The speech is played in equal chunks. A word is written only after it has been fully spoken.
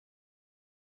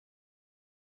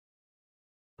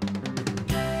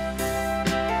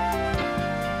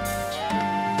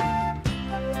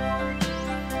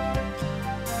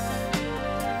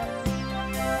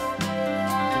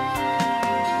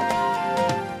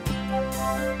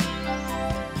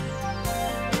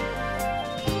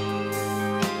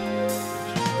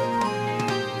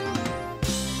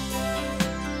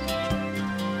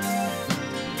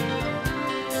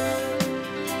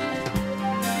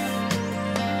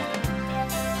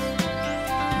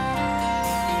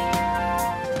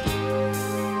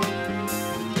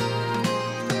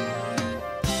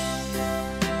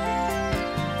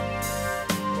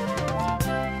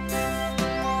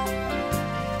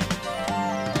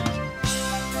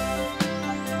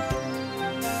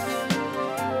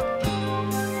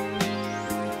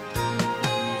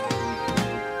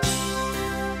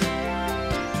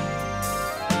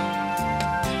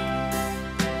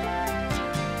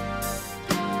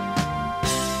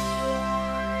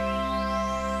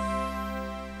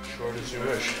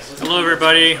Hello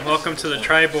everybody, welcome to the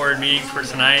tri-board meeting for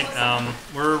tonight.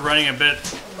 We're running a bit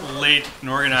late in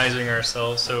organizing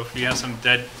ourselves, so if you have some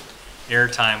dead air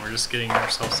time, we're just getting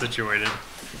ourselves situated.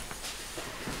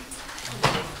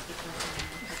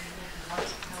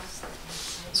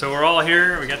 So we're all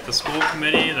here. We got the school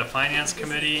committee, the finance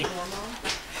committee,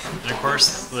 and of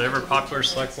course the ever popular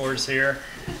select board's here.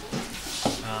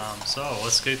 So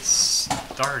let's get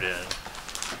started.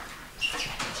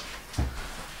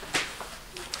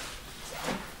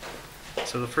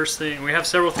 So the first thing, we have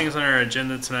several things on our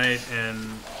agenda tonight,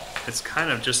 and it's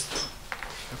kind of just,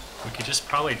 we could just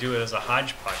probably do it as a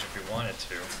hodgepodge if we wanted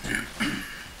to.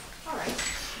 All right.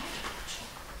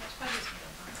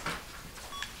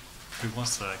 Who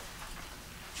wants to?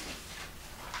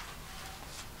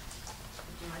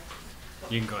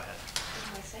 You can go ahead.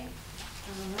 What am I saying? I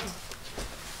don't know.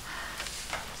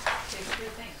 Take three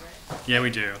things, right? Yeah, we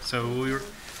do. So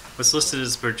what's listed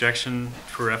is projection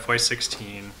for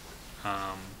FY16.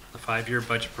 The 5-year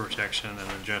budget projection, and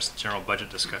then just general budget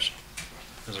discussion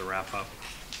as a wrap up.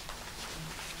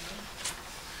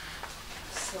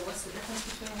 So what's the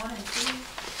difference between 1 and 2?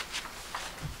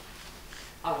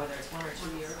 Oh, whether it's 1 or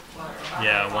 2 year?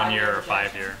 Yeah, 1 year or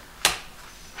 5 year.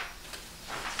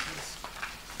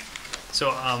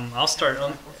 So I'll start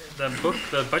on the book.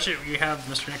 The budget you have,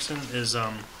 Mr. Nixon, is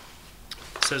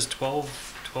says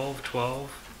 12/12/12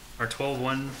 or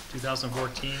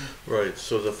 12/1/2014. Right.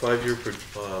 So the 5-year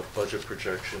budget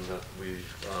projection that we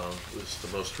was the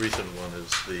most recent one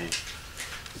is the.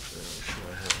 Should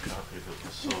I have a copy of it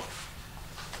myself?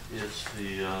 Is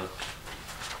the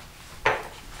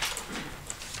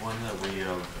one that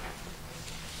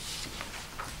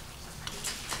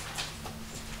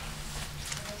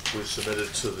we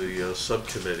submitted to the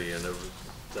subcommittee, and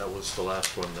that was the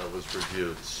last one that was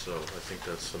reviewed. So I think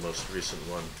that's the most recent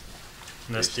one.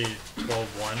 And that's the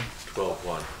 12/1.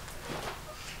 12/1.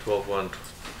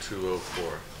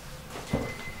 12/1/2004.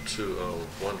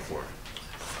 2014.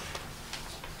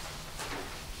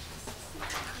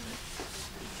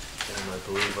 And I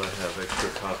believe I have extra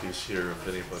copies here if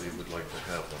anybody would like to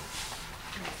have them.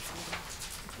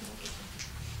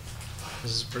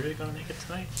 Is Bridget going to make it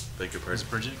tonight? Beg your Is pardon?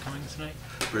 Bridget coming tonight?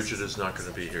 Bridget is not going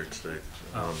to be here today.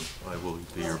 Oh. I will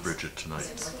be your Bridget tonight.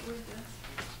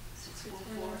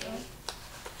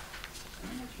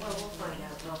 Well, we'll find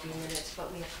out. It'll be minutes,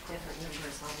 but we have different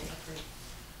numbers on different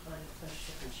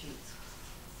sheets.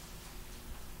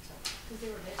 Because they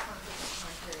were based on different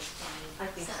time periods. I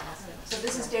think so. So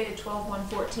this is dated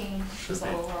 12/1/14. Is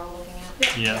that what we're all looking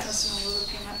at? Yes. That's what we're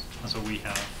looking at. That's what we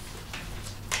have.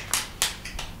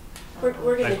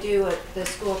 We're going to do the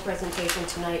school presentation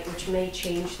tonight, which may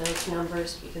change those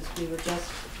numbers because we were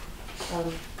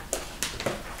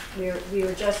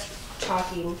just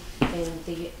talking in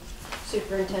the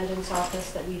superintendent's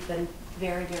office that we've been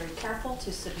very, very careful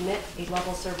to submit a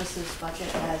level services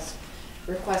budget as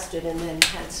requested, and then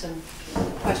had some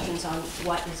questions on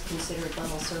what is considered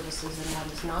level services and what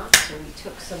is not. So we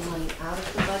took some money out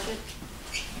of the budget.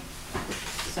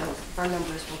 So our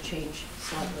numbers will change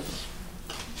slightly.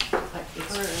 But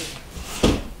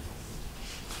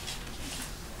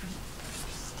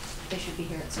they should be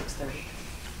here at 6:30.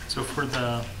 So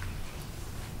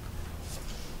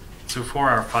for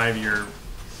our 5-year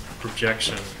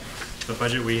projection, the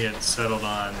budget we had settled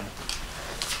on,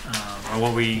 or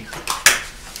what we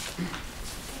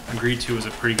agreed to, was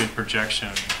a pretty good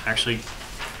projection. Actually,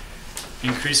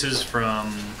 increases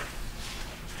from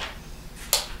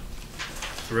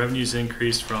the revenues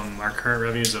increased from our current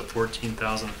revenues of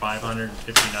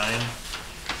 14,559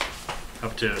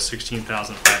 up to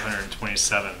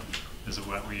 16,527 is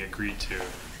what we agreed to.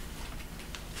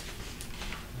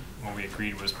 What we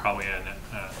agreed was probably a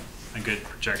good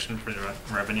projection for the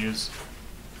revenues.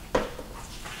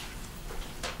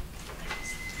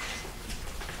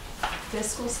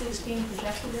 Fiscal 16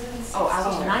 projected revenues? Oh,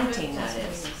 out to 19, that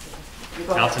is.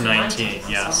 Out to 19,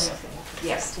 yes.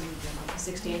 Yes.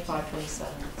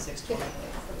 16,527, 628.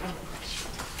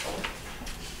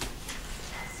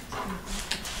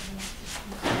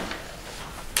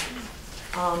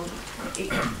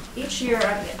 Each year,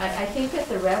 I think that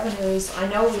the revenues, I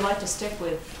know we like to stick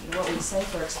with what we say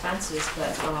for expenses,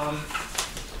 but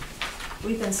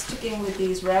we've been sticking with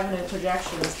these revenue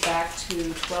projections back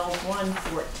to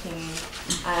 12/1/14.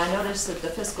 And I noticed that the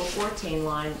fiscal 14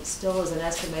 line still is an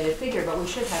estimated figure, but we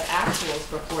should have actuals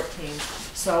for 14.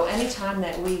 So anytime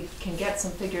that we can get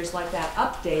some figures like that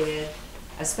updated,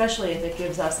 especially if it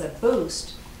gives us a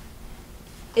boost,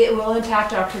 it will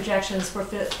impact our projections for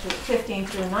 15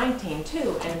 through 19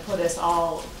 too, and put us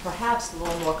all perhaps in a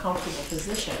little more comfortable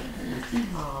position.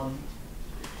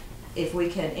 if we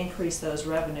can increase those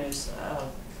revenues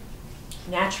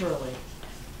naturally,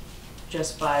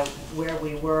 just by where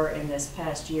we were in this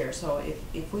past year. So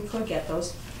if we could get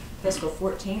those fiscal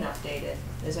 14 updated,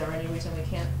 is there any reason we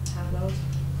can't have those?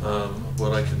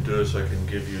 What I can do is I can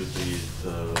give you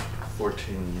the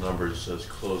 14 numbers as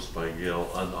closed by Yale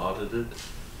unaudited.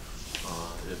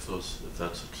 If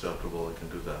that's acceptable, I can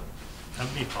do that.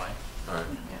 That'd be fine. All right.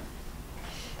 Yeah.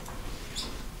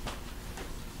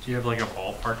 Do you have like a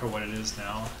ballpark of what it is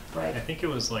now? Right. I think it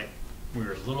was like, we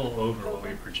were a little over what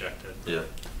we projected. Yeah.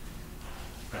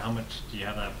 But how much, do you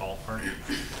have that ballpark?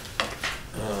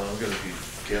 I'm going to be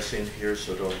guessing here,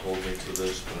 so don't hold me to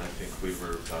this, but I think we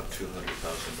were about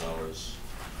 $200,000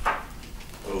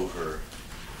 over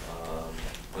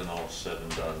when all is said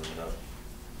and done.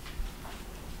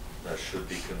 That should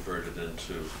be converted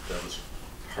into, that was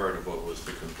part of what was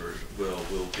the conversion,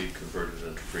 will be converted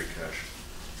into free cash.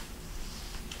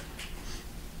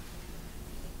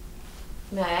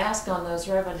 May I ask on those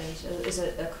revenues, is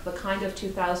it the kind of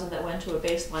 2,000 that went to a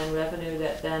baseline revenue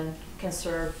that then can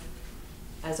serve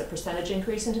as a percentage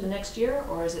increase into the next year,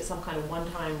 or is it some kind of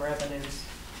one-time revenues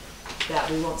that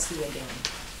we won't see again?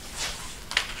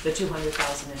 The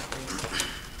 200,000 increase.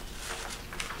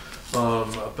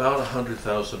 About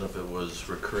 100,000 of it was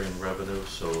recurring revenue,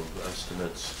 so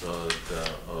estimates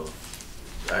of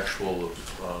actual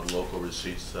local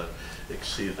receipts that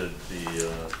exceeded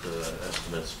the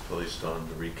estimates placed on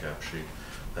the recap sheet.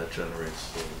 That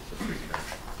generates the free cash.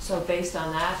 So based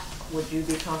on that, would you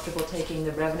be comfortable taking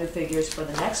the revenue figures for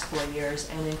the next 4 years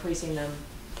and increasing them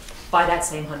by that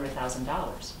same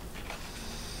 $100,000?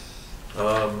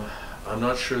 I'm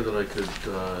not sure that I could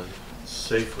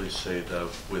safely say that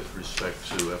with respect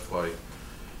to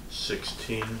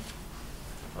FY16.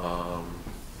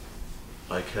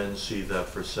 I can see that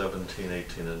for 17,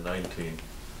 18, and 19,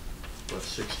 but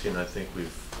 16 I think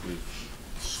we've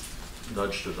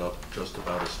nudged it up just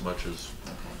about as much as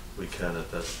we can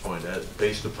at this point,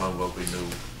 based upon what we knew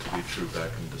to be true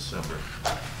back in December.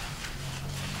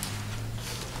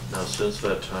 Now, since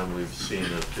that time, we've seen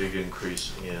a big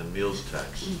increase in meals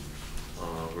tax.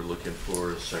 We're looking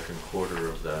for a second quarter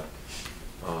of that.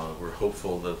 We're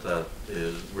hopeful that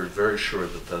we're very sure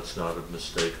that that's not a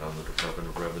mistake on the Department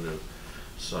of Revenue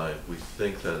side. We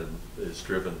think that it is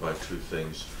driven by two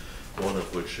things. One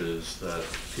of which is that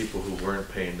people who weren't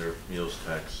paying their meals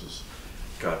taxes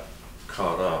got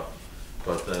caught up,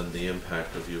 but then the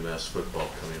impact of UMass football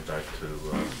coming back to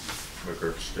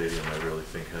McGurk Stadium, I really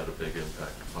think had a big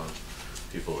impact upon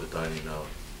people dining out,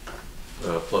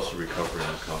 plus a recovery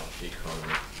in the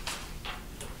economy.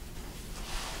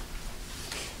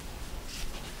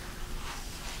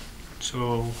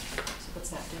 So What's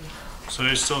that do? So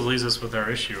it still leaves us with our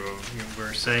issue of, you know,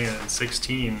 we're saying that in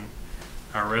 16,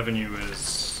 our revenue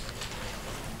is,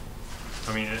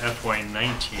 I mean, in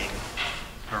FY19,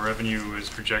 our revenue is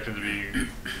projected to be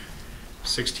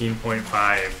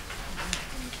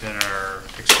 16.5, and our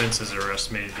expenses are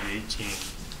estimated to be 18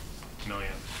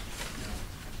 million.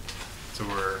 So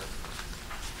we're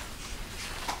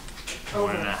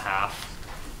Over. 1.5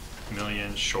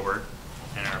 million short,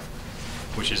 and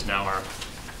which is now our,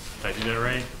 did I do that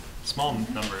right? Small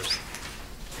numbers.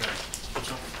 Okay,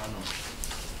 what's up on the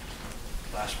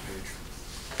last page?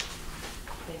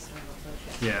 Based on what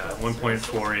budget? Yeah,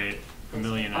 1.48, a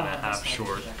million and a half that's not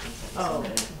short. projections. Oh.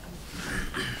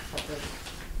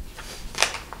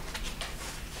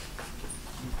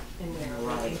 And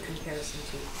they're in comparison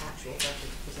to actual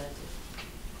budget presented.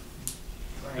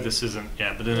 But this isn't,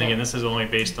 yeah, but then again, this is only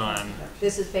based on,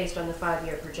 This is based on the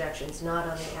 5-year projections, not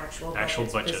on the actual Actual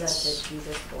budgets budgets. presented to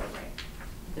this board.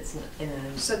 It's in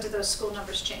a, So do those school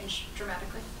numbers change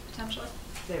dramatically, potentially?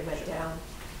 They went down,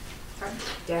 Pardon?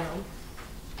 down,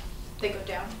 They go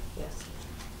down? yes,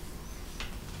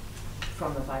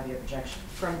 from the 5-year projection.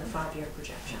 from the 5-year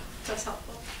projection. That's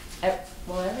helpful.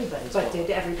 Well, everybody's. But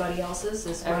did everybody else's,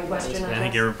 is my Everybody's. question, I I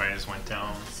think guess? everybody's went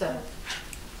down. So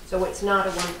it's not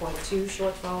a 1.2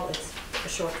 shortfall, it's a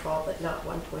shortfall, but not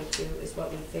 1.2 is what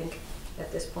we think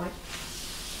at this point?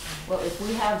 Well, if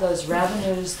we have those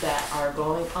revenues that are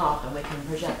going up and we can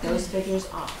project those figures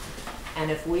up, and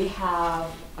if we're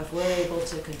able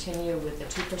to continue with the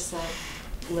 2%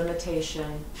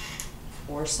 limitation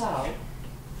or so,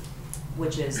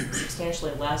 which is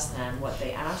substantially less than what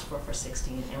they asked for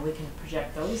 16, and we can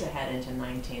project those ahead into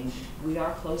 19, we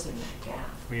are closing that gap.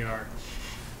 We are.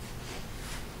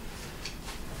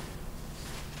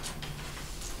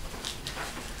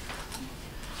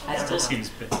 I don't Still know. seems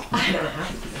big. I don't know how.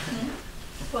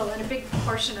 Well, and a big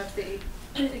portion of the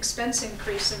expense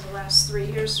increase in the last 3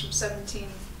 years from 17,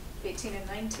 18, and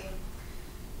 19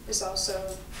 is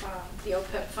also the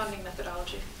OPEB funding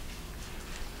methodology.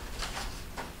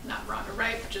 Not wrong or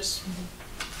right, but just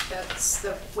that's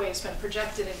the way it's been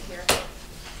projected in here.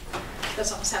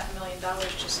 That's almost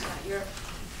 $500,000 just in that year.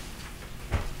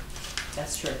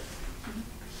 That's true.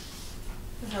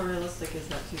 How realistic is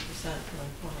that 2%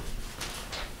 going forward?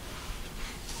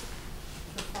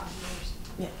 For 5 years.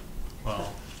 Yeah.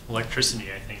 Well,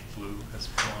 electricity, I think, blue has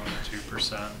blown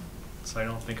 2%. So I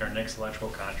don't think our next electrical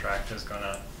contract is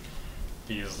gonna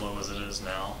be as low as it is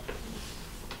now.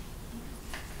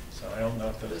 So I don't know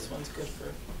if This one's good for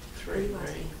Are 3, you right?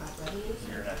 asking about revenues?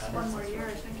 year and a half. One more year,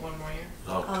 I think. One more year?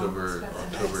 October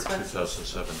expenses.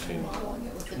 2017.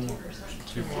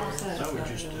 2 more. Is that what we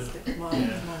just did?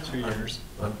 Yeah, 2 years.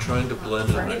 I'm trying to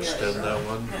blend and extend that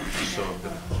one, so I'm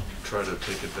going to try to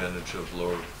take advantage of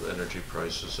lower energy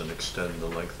prices and extend the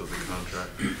length of the contract.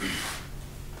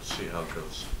 See how it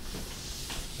goes.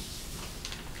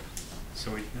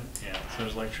 So we, yeah, so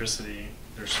there's electricity,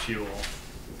 there's fuel.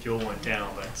 Fuel went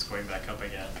down, but it's going back up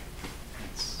again.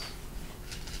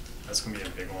 That's gonna be a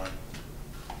big one.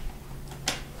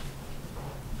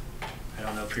 I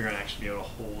don't know if you're gonna actually be able to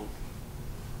hold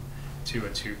to a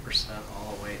 2%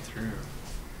 all the way through.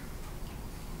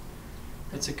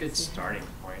 It's a good starting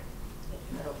point.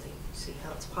 I don't think, see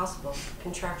how it's possible.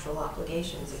 Contractual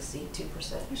obligations exceed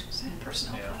 2%. I was gonna say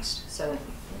personnel Yeah. cost. So,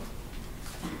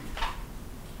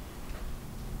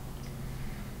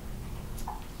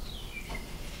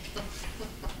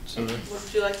 So the, What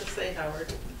would you like to say,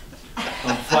 Howard?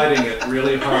 I'm fighting it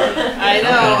really hard. I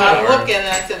know, I'm looking, and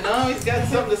I said, no, he's got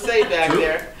something to say back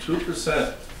there.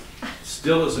 2%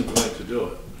 still isn't going to do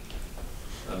it.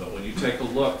 But when you take a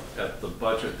look at the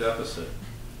budget deficit,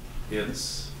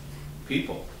 it's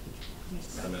people.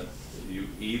 I mean, you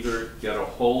either get a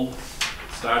hold,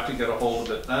 start to get a hold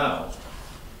of it now,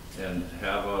 and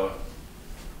have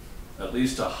at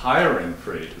least a hiring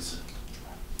freeze,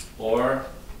 or,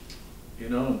 you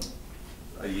know,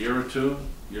 a year or two,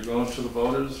 you're going to the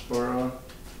voters for a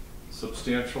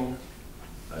substantial,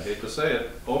 I hate to say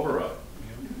it, override.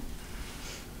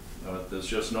 There's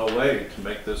just no way to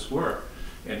make this work.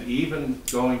 And even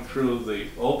going through the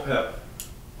OPEB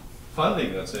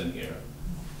funding that's in here,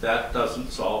 that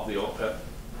doesn't solve the OPEB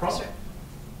problem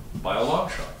by a long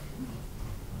shot.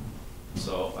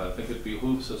 So I think it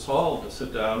behooves us all to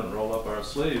sit down and roll up our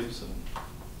sleeves and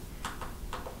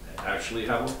actually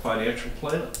have a financial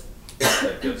plan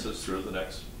that gets us through the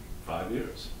next 5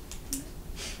 years.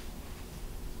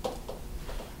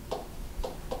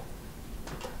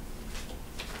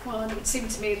 Well, and it would seem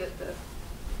to me that the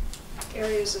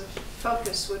areas of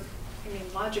focus would, I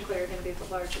mean, logically are gonna be the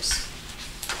largest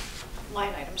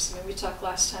line items. I mean, we talked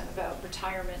last time about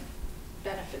retirement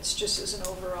benefits just as an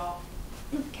overall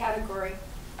category.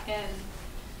 And,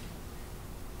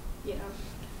 you know,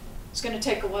 it's gonna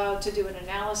take a while to do an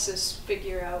analysis,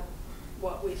 figure out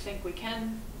what we think we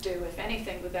can do, if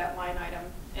anything, with that line item.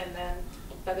 And then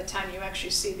by the time you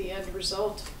actually see the end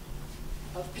result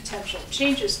of potential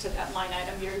changes to that line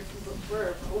item,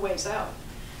 we're a ways out,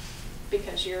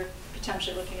 because you're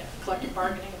potentially looking at collective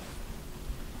bargaining.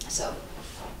 So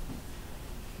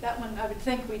that one, I would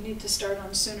think we need to start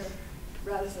on sooner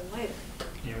rather than later.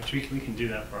 yeah, which we can do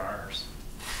that for ours.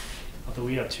 Although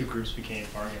we have 2 groups we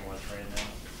can't bargain with right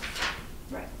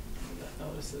now. Right. We got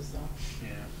notices though.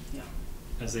 Yeah. Yeah.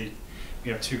 As we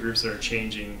have 2 groups that are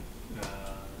changing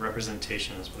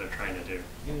representation is what they're trying to do.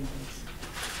 Unions.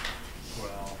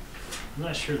 Well, I'm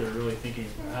not sure they're really thinking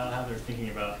how they're thinking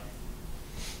about.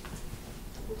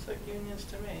 Looks like unions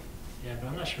to me. Yeah, but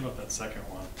I'm not sure about that second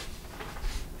one.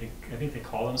 I think they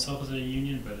call themselves a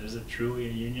union, but is it truly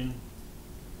a union?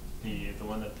 The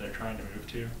one that they're trying to move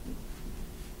to.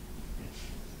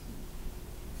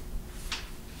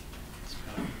 It's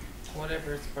kind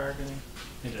Whatever it's bargaining,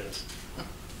 of, it is.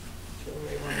 sure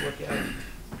we want to look at it.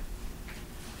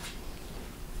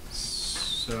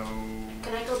 So.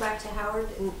 can I go back to Howard?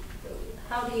 And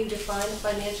how do you define a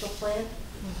financial plan?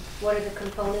 What are the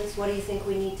components? What do you think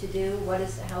we need to do?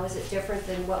 How is it different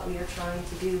than what we are trying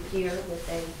to do here with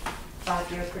a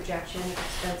 5-year projection of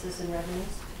expenses and revenues?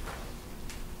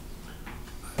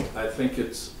 I think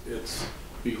it's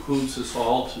behooves us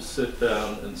all to sit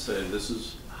down and say, this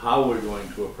is how we're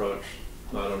going to approach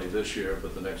not only this year,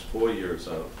 but the next 4 years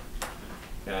out,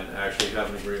 and actually have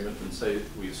an agreement and say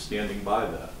we're standing by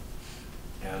that.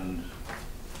 And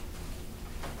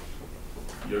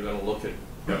you're going to look at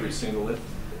every single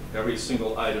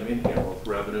item in here, both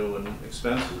revenue and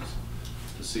expenses,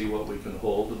 to see what we can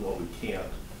hold and what we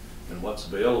can't, and what's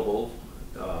available,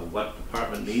 what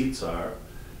department needs are.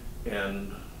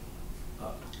 And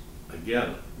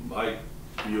again, my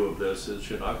view of this is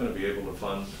you're not gonna be able to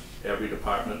fund every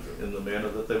department in the manner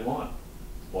that they want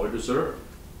or deserve.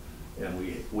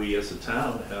 And we as a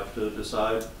town have to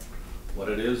decide what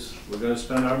it is we're gonna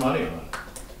spend our money on.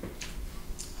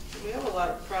 We have a lot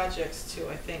of projects too,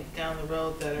 I think, down the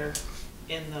road that are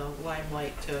in the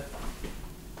limelight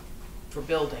for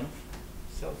building.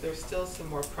 So there's still some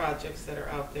more projects that are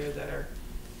out there that are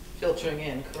filtering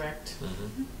in, correct?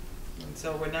 And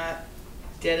so we're not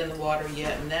dead in the water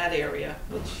yet in that area,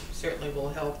 which certainly will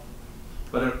help.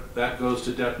 But that goes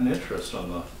to debt and interest on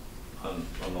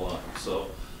the line. So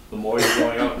the more you're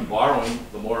going out and borrowing,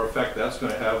 the more effect that's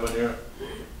going to have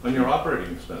on your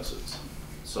operating expenses.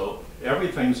 So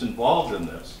everything's involved in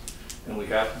this, and we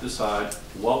have to decide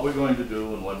what we're going to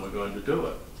do and when we're going to do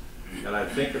it. And I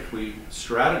think if we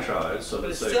strategize, so But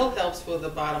to it say, still helps with the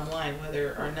bottom line,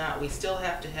 whether or not, we still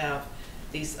have to have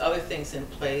these other things in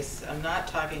place. I'm not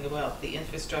talking about the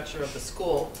infrastructure of the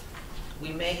school.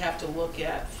 We may have to look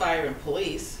at fire and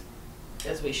police,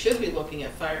 as we should be looking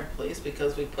at fire and police,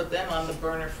 because we put them on the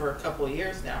burner for a couple of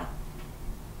years now.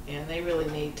 And they really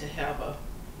need to have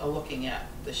a looking at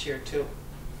this year too.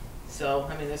 So,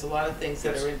 I mean, there's a lot of things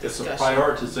that are in it's a discussion.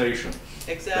 prioritization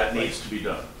that Exactly. needs to be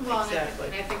done. Well, Exactly.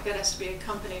 and I think that has to be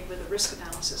accompanied with a risk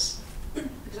analysis,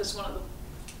 because it's one of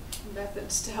the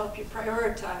methods to help you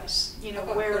prioritize, you know, How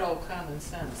about where, good old common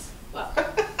sense? well,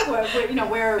 you know,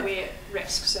 where are we at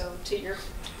risk? So to your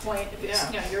point, if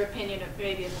it's, you know, your opinion of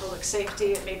maybe in public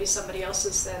safety, it may be somebody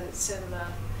else's that it's in the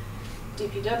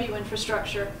DPW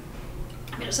infrastructure.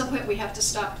 I mean, at some point we have to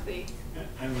stop the,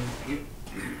 I mean,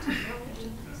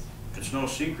 it's no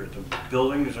secret, the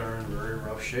buildings are in very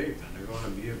rough shape, and they're gonna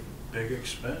be a big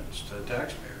expense to the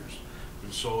taxpayers,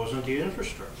 and so isn't the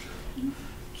infrastructure.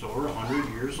 So we're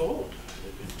 100 years old.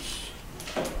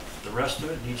 The rest of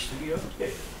it needs to be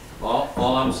updated.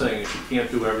 All I'm saying is you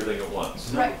can't do everything at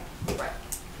once. right, Right.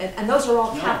 And those are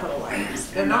all No. capital items.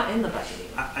 They're not in the budget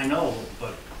even. I know,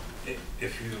 but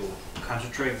if you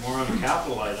concentrate more on the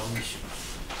capital items,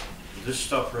 this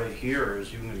stuff right here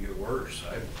is even gonna get worse.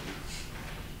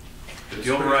 If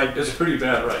the override, It's pretty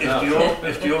bad right now.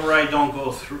 if the override don't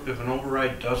go through, if an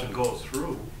override doesn't go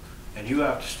through, and you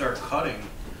have to start cutting,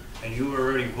 and you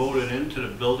already voted into the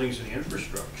buildings and the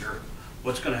infrastructure,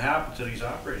 what's gonna happen to these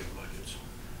operating budgets?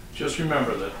 Just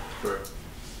remember that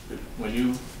when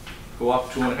you go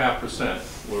up 2.5%,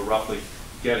 we're roughly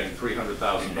getting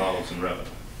 $300,000 in revenue.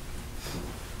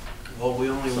 Well, we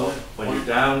only So went. when you're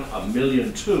down $1.2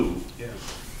 million, Yeah,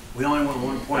 we only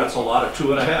went 1 that's a lot of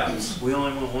 2.5s. We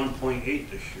only went 1.8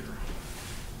 this year.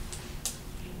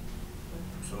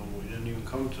 So we didn't even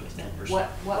come to the 1%.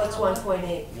 What's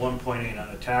 1.8? 1.8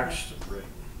 on the tax rate.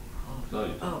 No,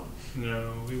 you Oh,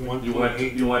 No, we went.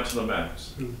 you went to the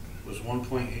max. Was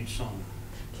 1.8 something,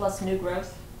 plus new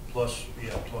growth? plus new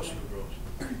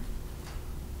growth.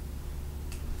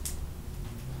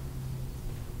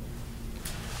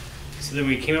 So then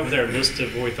we came up with our list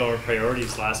of what we thought were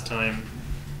priorities last time.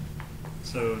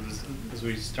 So as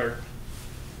we start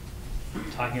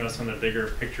talking about some of the bigger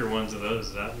picture ones of those,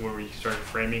 is that where we start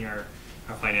framing our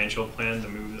financial plan to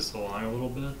move this along a little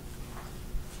bit?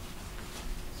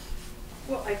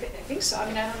 well, I think so. I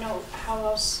mean, I don't know how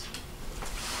else.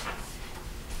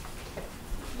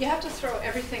 You have to throw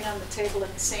everything on the table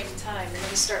at the same time and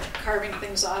then start carving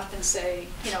things off and say,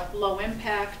 you know, low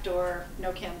impact or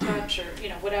no can touch or, you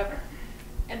know, whatever.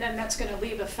 And then that's going to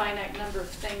leave a finite number of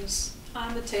things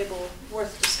on the table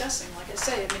worth discussing. Like I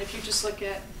say, I mean, if you just look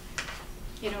at,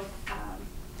 you know,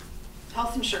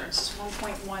 health insurance is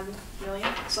 1.1 million,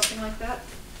 something like that.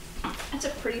 That's a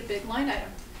pretty big line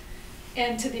item.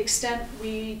 And to the extent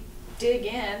we dig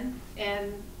in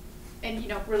and you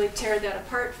know, really tear that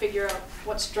apart, figure out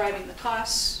what's driving the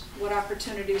costs, what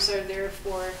opportunities are there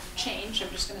for change, I'm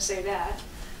just going to say that.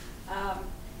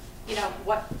 You know,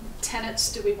 what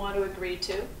tenets do we want to agree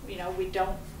to? You know, we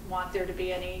don't want there to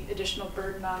be any additional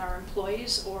burden on our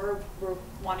employees, or we're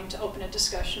wanting to open a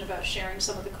discussion about sharing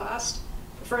some of the cost,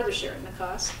 further sharing the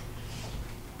cost.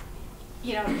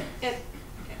 You know,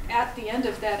 at the end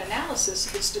of that analysis,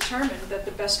 if it's determined that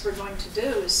the best we're going to do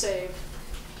is save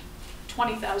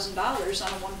 $20,000 on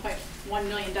a $1.1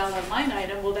 million line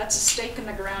item, well, that's a stake in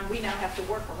the ground we now have to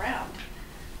work around.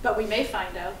 But we may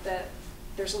find out that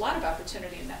there's a lot of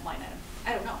opportunity in that line item.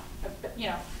 I don't know, but, you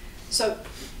know, so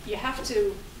you have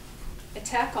to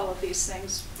attack all of these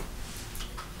things.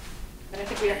 And I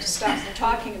think we have to stop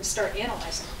talking and start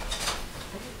analyzing.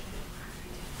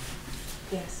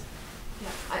 Yes. Yeah,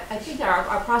 I think that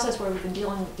our process where we've been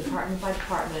dealing with department by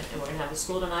department, and we're gonna have a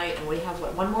school tonight, and we have,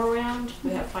 what, one more round?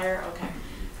 We have fire, okay.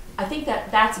 I think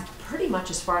that that's pretty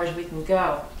much as far as we can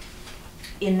go.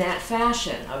 in that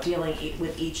fashion of dealing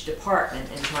with each department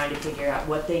and trying to figure out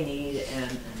what they need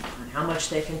and how much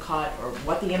they can cut or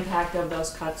what the impact of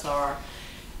those cuts are,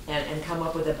 and come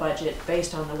up with a budget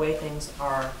based on the way things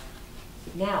are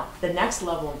now. The next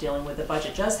level of dealing with the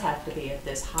budget does have to be at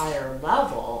this higher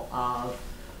level of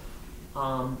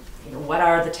what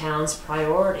are the town's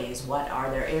priorities? What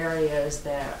are their areas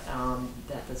that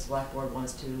that the select board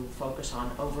wants to focus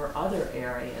on over other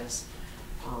areas?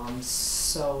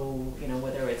 So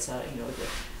whether it's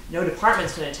no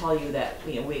department's going to tell you that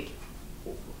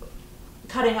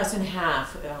cutting us in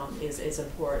half is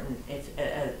important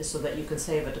so that you can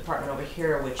save a department over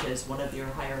here, which is one of your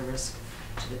higher risk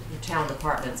to the town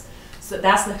departments. So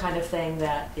that's the kind of thing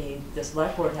that the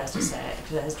select board has to say,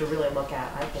 has to really look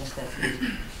at. I think that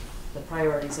the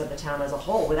priorities of the town as a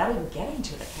whole, without even getting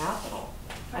to the capital.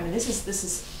 I mean, this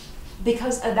is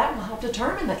because that will help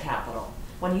determine the capital.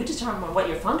 When you determine what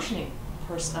your functioning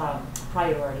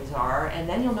priorities are, and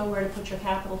then you'll know where to put your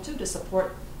capital to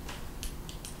support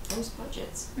those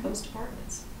budgets, those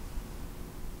departments.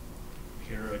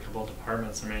 Get rid of a couple of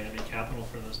departments, there may not be capital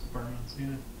for those departments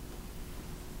either.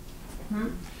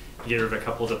 You get rid of a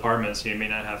couple of departments, you may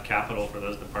not have capital for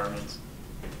those departments.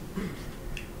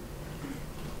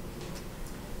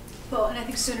 Well, and I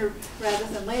think sooner rather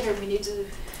than later, we need to,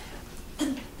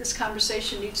 this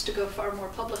conversation needs to go far more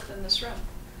public than this room.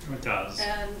 It does.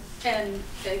 And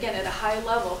again, at a high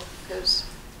level, because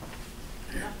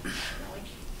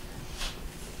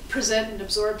present and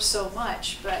absorb so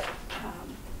much, but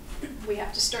we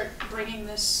have to start bringing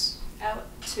this out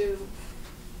to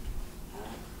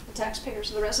the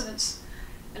taxpayers, the residents,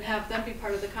 and have them be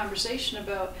part of the conversation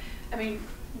about, I mean,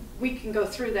 we can go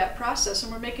through that process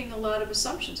and we're making a lot of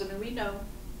assumptions. I mean, we know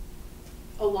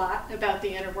a lot about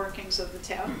the inner workings of the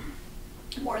town,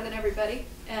 more than everybody,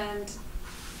 and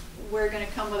we're going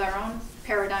to come with our own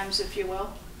paradigms, if you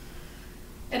will,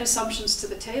 and assumptions to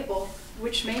the table,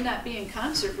 which may not be in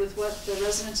concert with what the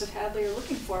residents of Hadley are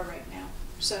looking for right now.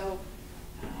 So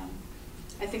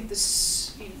I think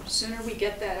this, sooner we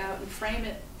get that out and frame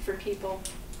it for people,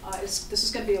 this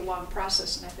is going to be a long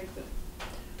process, and I think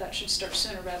that should start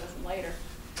sooner rather than later.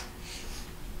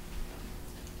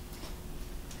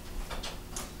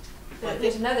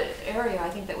 There's another area I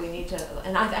think that we need to,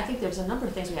 and I think there's a number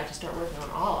of things we have to start working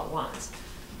on all at once.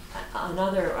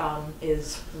 Another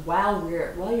is while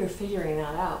you're figuring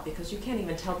that out, because you can't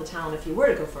even tell the town if you were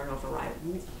to go for an override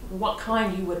what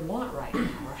kind you would want right now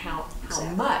or how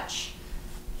much.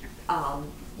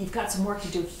 You've got some work to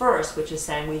do first, which is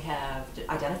saying we have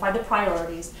identified the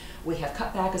priorities, we have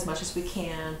cut back as much as we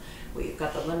can, we've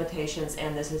got the limitations,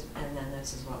 and then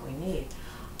this is what we need.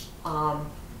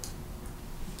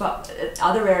 But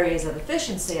other areas of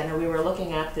efficiency, I know we were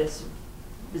looking at this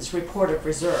report of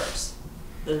reserves,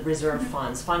 the reserve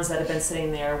funds that have been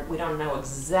sitting there. We don't know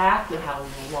exactly how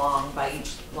long by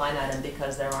each line item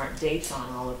because there aren't dates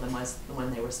on all of them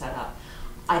when they were set up.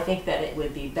 I think that it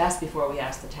would be best before we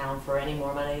ask the town for any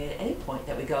more money at any point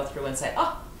that we go through and say,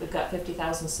 oh, we've got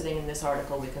 50,000 sitting in this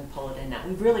article, we can pull it in now.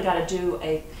 We've really got to do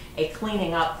a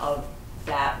cleaning up of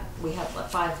that. We have a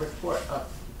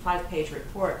 5-page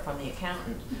report from the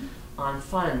accountant on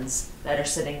funds that are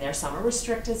sitting there. Some are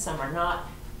restricted, some are not.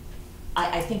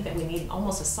 I think that we need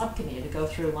almost a subcommittee to go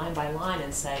through line by line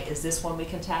and say, is this one we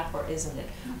can tap or isn't it?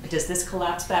 Does this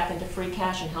collapse back into free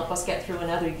cash and help us get through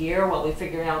another year while we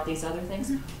figure out these other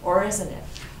things, or isn't it?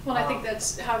 Well, I think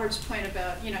that's Howard's point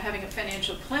about having a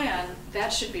financial plan. That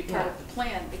should be part of the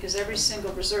plan, because every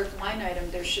single reserve line item,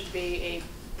 there should be a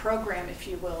program, if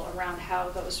you will, around how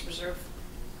those reserves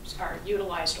are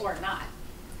utilized or not.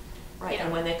 Right,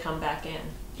 and when they come back in.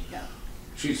 Yeah.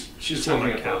 She's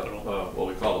looking at what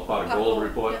we call the pot of gold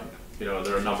report. Yeah.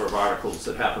 There are a number of articles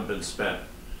that haven't been spent,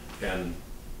 and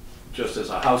just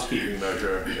as a housekeeping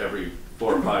measure, every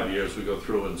 4 or 5 years we go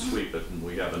through and sweep it, and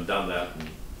we haven't done that in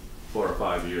 4 or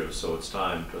 5 years. So it's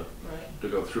time to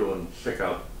go through and pick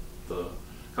out the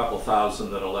couple thousand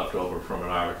that are left over from an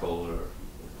article, or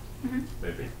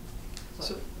maybe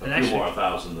a few more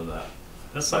thousand than that.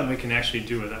 That's something we can actually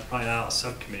do with that, probably not a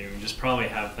subcommittee. We just probably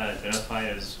have that identified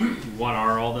as what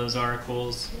are all those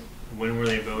articles? When were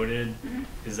they voted?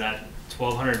 Is that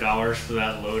 $1,200 for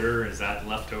that loader? Is that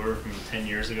left over from 10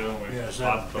 years ago? When is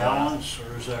that balance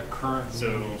or is that current?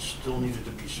 So it still needed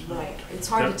to be spent. Right, it's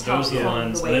hard to tell. Those are the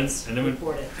ones, the way and it's then we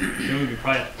reported.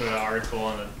 probably have to put an article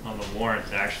on the warrant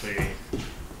to actually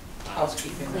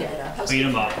Housekeeping. clean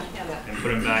them up Yeah. and put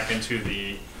them back into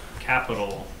the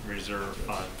capital reserve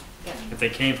fund. Yeah. If they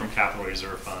came from capital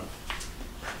reserve fund.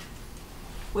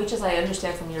 Which, as I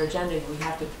understand from your agenda, we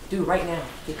have to do right now,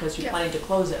 because you're Yeah. planning to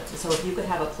close it. So if you could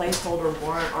have a placeholder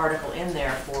warrant article in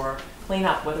there for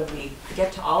cleanup, whether we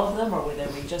get to all of them or whether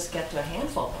we just get to a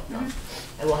handful of them,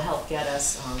 it will help get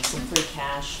us some free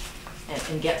cash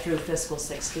and get through fiscal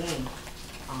 16.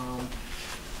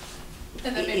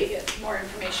 And then maybe get more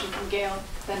information from Gail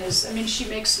than is, I mean, she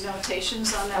makes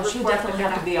notations on that Oh, report. she but definitely they're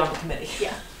have to not- be on the committee.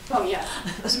 Yeah, oh, yeah.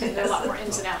 I mean, there are a lot more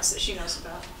ins and outs that she knows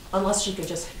about. Unless she could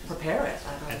just prepare it.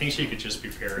 I think she could just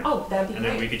prepare it. Oh, that'd be And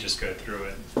then we great. could just go through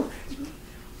it.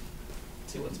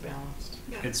 See what's balanced.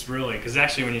 Yeah. It's really, because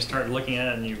actually when you start looking at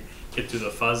it and you get through the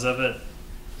fuzz of it,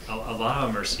 a lot of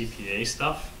them are CPA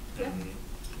stuff. And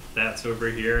that's over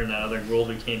here and that other world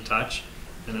we can't touch.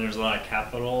 And then there's a lot of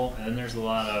capital, and then there's a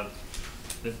lot of,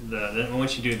 then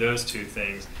once you do those two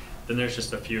things, then there's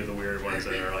just a few of the weird ones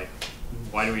that are like,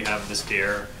 why do we have this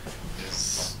dare?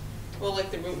 It's, Well,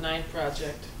 like the Route 9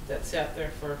 project that sat there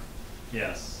for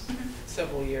yes.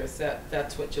 several years,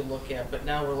 that's what you look at, but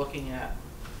now we're looking at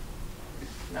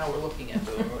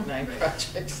the Route 9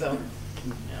 project, so,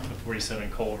 yeah, The 47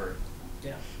 culvert.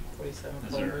 yeah, 47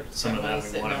 Is there culvert. some of that we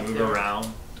sitting want out to move there. around?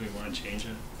 Do we want to change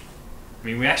it? I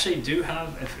mean, we actually do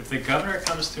have, if the governor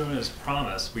comes through on his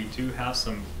promise, we do have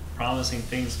some promising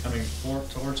things coming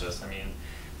towards us. I mean,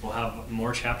 we'll have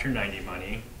more Chapter 90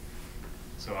 money.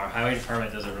 So our highway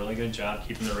department does a really good job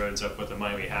keeping the roads up with the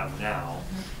money we have now.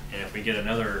 And if we get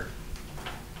another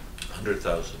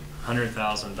 $100,000.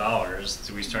 $100,000,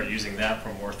 do we start using that for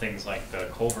more things like the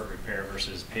culvert repair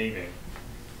versus paving?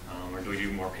 Or do we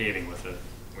do more paving with it?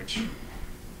 Which,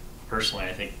 personally,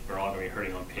 I think we're all going to be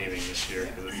hurting on paving this year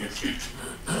because it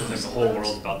looks like the whole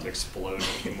world's about to explode in a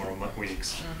few more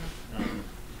weeks.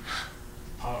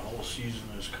 Pothole season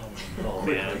is coming. Oh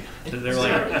man, they're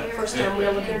like, First time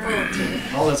we're looking forward to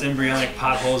it. all those embryonic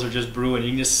potholes are just brewing. You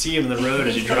can just see them in the road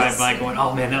as you drive by going,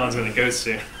 oh man, that one's going to go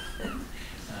soon.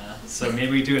 So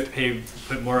maybe we do have to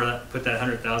put that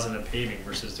 100,000 in paving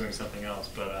versus doing something else.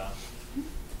 But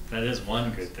that is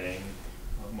one good thing,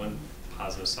 one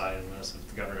positive side in this, if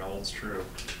the governor holds true.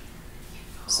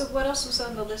 So what else was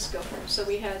on the list, Gopher? So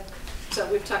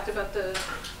we've talked about the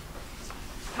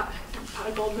pot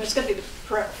of gold, it's gonna be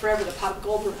forever the pot of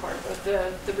gold report, but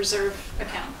the reserve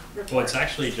account report. Well,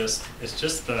 it's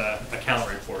just the account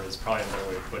report is probably another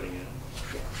way of putting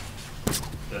it.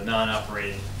 The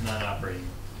non-operating.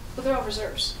 Well, they're all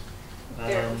reserves.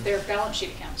 They're balance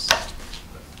sheet accounts.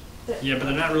 Yeah, but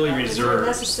they're not really They're not reserves.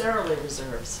 necessarily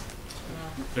reserves.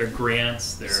 They're grants,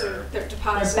 So they're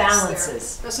deposits. They're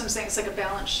balances. That's what I'm saying, it's like a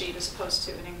balance sheet as opposed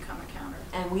to an income account.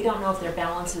 And we don't know if they're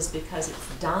balances because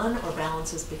it's done or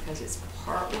balances because it's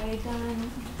partway done.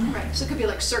 Right, so it could be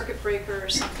like circuit breaker or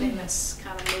something that's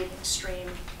kind of moving stream.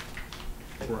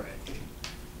 Right.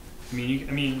 I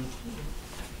mean,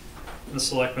 in the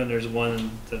selectmen, there's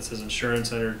one that says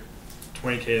insurance under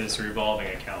 20K that's a revolving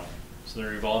account. So there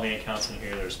are revolving accounts in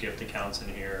here, there's gift accounts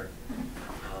in here,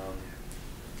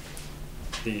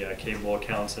 the cable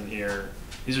accounts in here.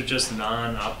 These are just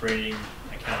non-operating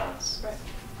accounts. Right.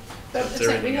 But That's it's like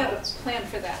we everything have else. a plan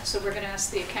for that, so we're gonna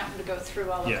ask the accountant to go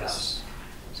through all of Yes. those.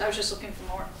 So I was just looking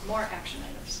for more action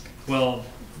items. Well,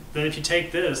 then if you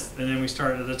take this, and then we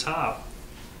start at the top,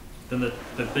 then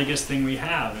the biggest thing we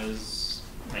have is,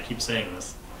 and I keep saying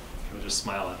this, people just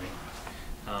smile at me.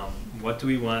 What do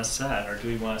we want to set, or do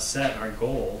we want to set our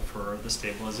goal for the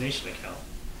stabilization account?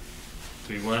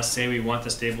 Do we want to say we want the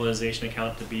stabilization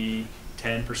account to be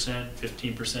 10%,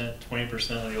 15%,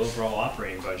 20% of the overall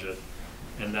operating budget,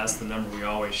 and that's the number we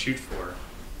always shoot for?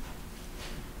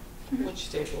 Which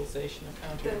stabilization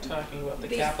account are you The- talking about? The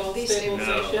these- capital these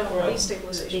stabilization? No, or these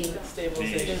stabilization. The- accounts.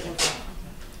 Stabilization account.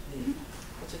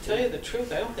 But to tell you the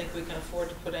truth, I don't think we can afford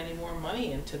to put any more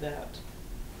money into that.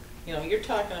 You know, you're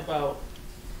talking about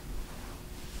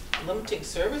limiting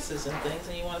services and things,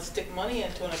 and you want to stick money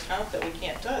into an account that we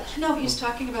can't touch. No, he's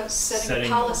talking about setting a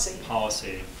policy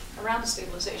Policy. around the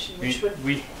stabilization, which would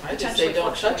We I just potentially say don't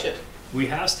touch fluctuate. it. We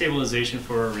have stabilization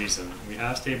for a reason. We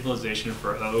have stabilization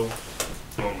for O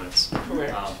moments.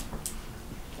 Correct. Um,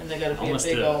 And they gotta be a Almost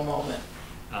big a- old moment.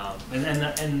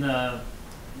 And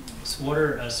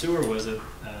water sewer was a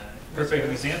perfect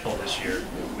example this year.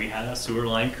 We had a sewer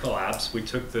line collapse. We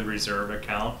took the reserve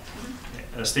account,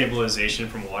 a stabilization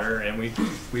from water, and we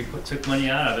took money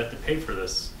out of it to pay for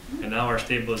this. And now our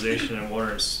stabilization in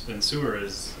water and sewer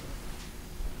is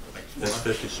like That's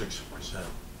 56%.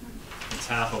 it's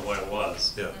half of what it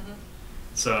was. Yeah.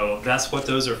 So that's what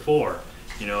those are for.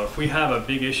 You know, if we have a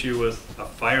big issue with a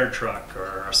fire truck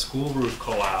or a school roof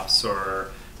collapse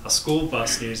or a school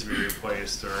bus needs to be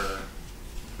replaced, or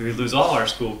we lose all our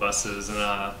school buses in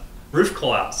a roof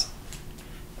collapse,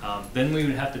 then we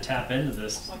would have to tap into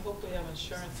this. I hope we have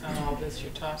insurance on all this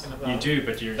you're talking about. You do,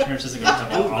 but your insurance isn't going to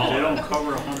cover all They of don't it.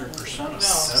 cover 100% of it.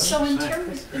 That's So in the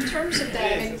thing. terms of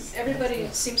that, I mean, everybody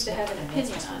seems to have an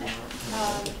opinion on it.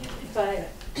 But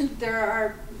there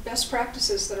are best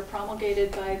practices that are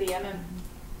promulgated by the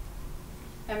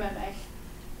MMA,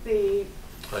 the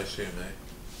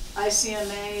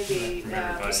ICMA,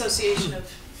 the Association of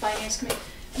Finance Committee.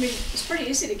 I mean, it's pretty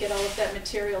easy to get all of that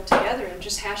material together and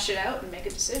just hash it out and make a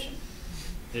decision.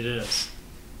 It is.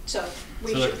 So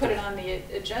we So should put it on the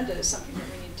agenda as something that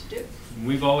we need to do.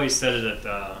 We've always set it at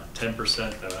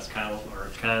 10%, though. That's kind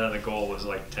of the goal was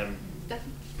like 10.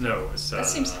 No, it's That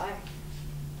seems high.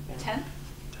 10?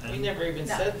 10. We never even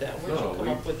No. said that. Where'd you come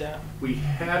up with that? We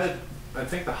had it, I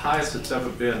think the highest it's ever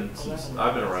been since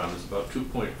I've been around is about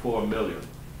 2.4 million.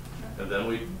 And then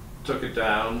we took it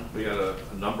down, we had a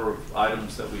number of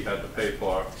items that we had to pay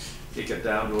for. It got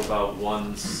down to about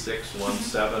 1.6,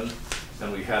 1.7,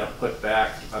 and we had to put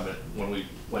back, I mean, when we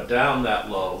went down that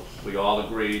low, we all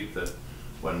agreed that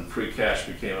when free cash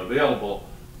became available,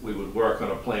 we would work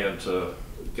on a plan to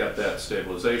get that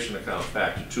stabilization account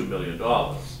back to $2 million.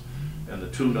 And the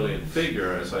 2 million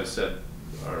figure, as I said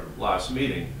our last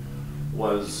meeting,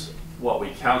 was what we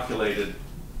calculated,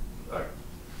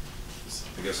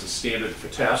 I guess, a standard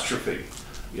catastrophe.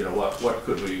 You know, what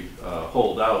could we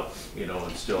hold out, you know,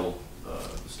 and still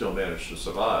manage to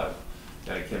survive?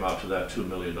 And it came out to that $2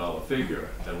 million figure.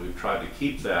 And we've tried to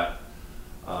keep that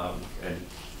and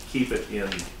keep it in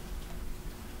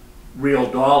real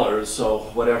dollars, so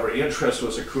whatever interest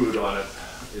was accrued on it,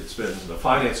 it's been the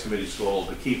Finance Committee's goal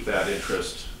to keep that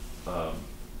interest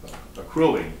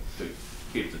accruing, to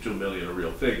keep the 2 million a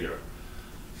real figure.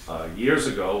 Years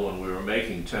ago, when we were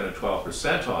making 10 or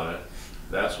 12% on it,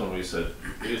 that's when we said,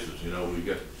 Jesus, you know, we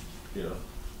get, you know,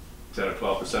 10 or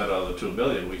 12% out of the 2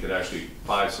 million, we could actually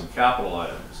buy some capital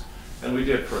items. And we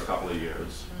did for a couple of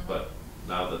years, but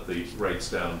now that the rate's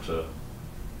down to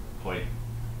point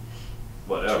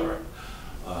whatever,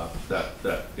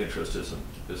 that interest isn't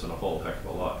a whole heck of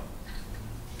a lot.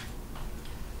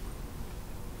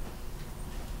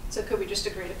 So could we just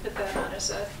agree to put that on as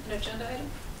an agenda item?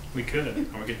 We could.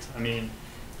 Or we could. I mean,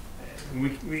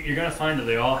 you're going to find that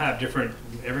they all have different.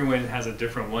 Everyone has a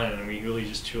different one, and we really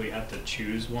just truly have to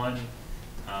choose one.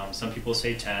 Some people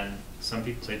say 10. Some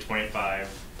people say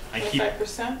 25.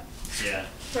 25%? Yeah.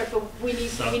 Right, but we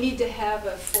need to have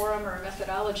a forum or a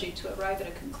methodology to arrive at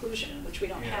a conclusion, which we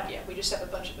don't have yet. We just have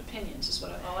a bunch of opinions, is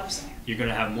all I'm saying. You're going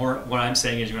to have more. What I'm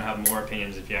saying is you're going to have more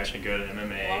opinions if you actually go to MMA.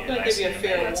 Well, I'm and going to give you a ICMA.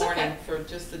 fair That's warning okay. for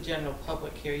just the general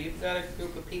public here. You've got a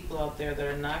group of people out there that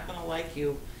are not going to like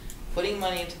you putting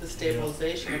money into the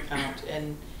stabilization account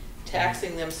and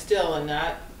taxing them still and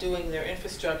not doing their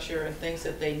infrastructure and things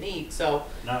that they need. So,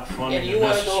 Not funding and the you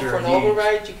want to go for necessary an needs.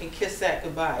 override, you can kiss that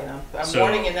goodbye. And I'm So-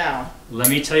 warning you now. Let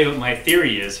me tell you what my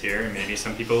theory is here, and maybe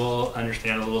some people will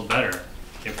understand a little better.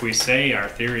 If we say our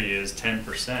theory is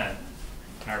 10%,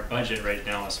 our budget right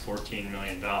now is $14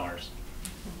 million.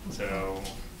 So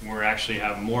we're actually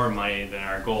have more money than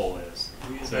our goal is.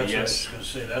 That's So what I was yes, gonna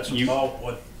say, that's you- about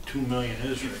what 2 million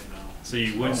is right now. so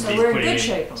you wouldn't So be we're in putting good in,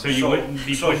 shape. so you wouldn't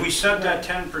be So if putting, we set that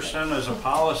 10% as a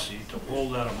policy to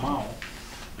hold that amount,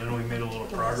 then we made a little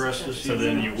progress this so year.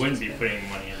 then you wouldn't be putting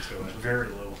money into it. Very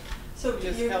little. So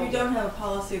Just you held don't it. have a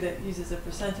policy that uses a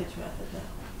percentage method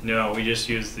now? No, we just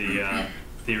use the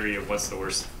theory of what's the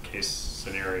worst case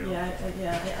scenario.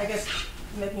 I guess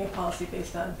making a policy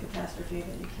based on catastrophe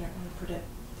that you can't really predict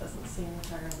doesn't seem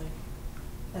entirely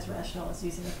as rational as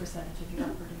using a percentage of your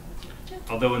operating budget.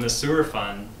 Although in the sewer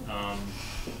fund,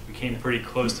 we came pretty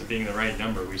close to being the right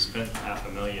number. We spent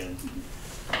 $500,000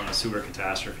 on a sewer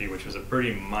catastrophe, which was a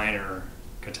pretty minor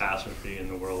catastrophe in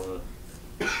the world of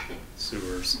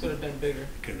sewers. Could have been bigger.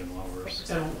 Could have been a lot worse.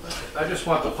 And I just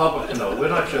want the public to know, we're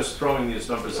not just throwing these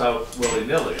numbers out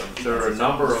willy-nilly. There are a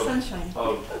number Sunshine.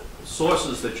 of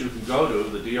sources that you can go to,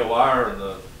 the DOR and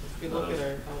the If you look at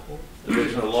our,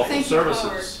 Division of Local Thank you, Howard.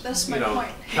 Services. That's you my know,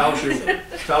 point.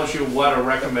 tells you what a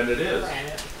recommended is.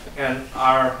 And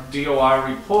our DOR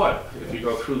report, if you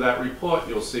go through that report,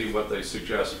 you'll see what they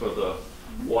suggest for the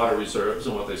water reserves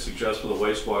and what they suggest for the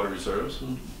wastewater reserves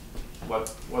and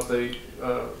what they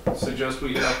suggest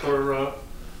we have for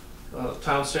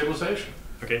town stabilization.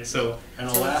 Okay, so And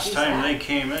the last time they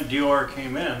came in, DOR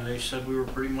came in, they said we were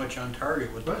pretty much on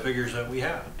target with the Right. figures that we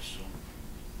had, so.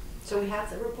 So we have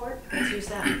the report, let's use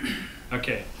that.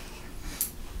 okay,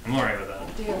 I'm all right with that.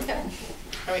 Okay.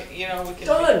 I mean, you know,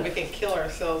 Done. we can kill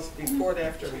ourselves report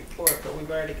after report, but we've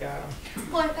already got them.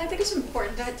 Well, I think it's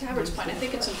important, to Howard's point, I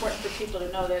think it's important for people to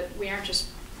know that we aren't just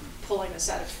pulling this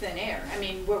out of thin air. I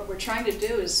mean, what we're trying to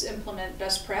do is implement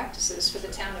best practices for the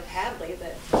town of Hadley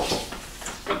that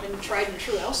have been tried and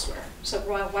true elsewhere. So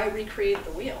why recreate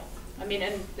the wheel? I mean,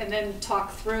 and then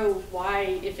talk through why,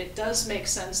 if it does make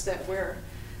sense that we're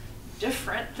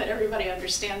different, that everybody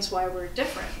understands why we're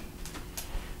different.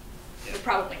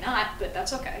 Probably not, but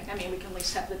that's okay. I mean, we can at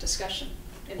least have the discussion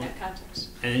in that context.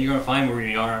 And then you're gonna find where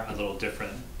we are a little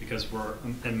different, because we're,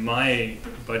 in my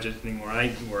budgeting where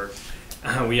I work,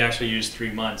 we actually use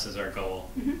 3 months as our goal.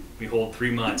 Mhm. We hold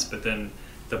 3 months, but then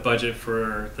the budget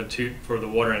for the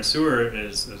water and sewer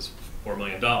is $4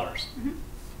 million. Mhm.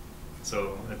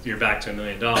 So you're back to $1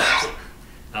 million.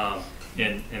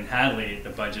 In Hadley, the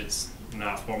budget's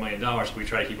not $4 million. We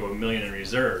try to keep $1 million in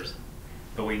reserves.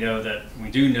 But we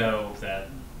do know that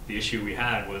the issue we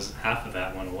had was half of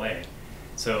that went away.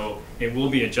 So it will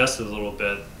be adjusted a little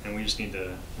bit, and we just need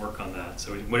to work on that.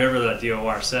 So whatever the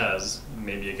DOR says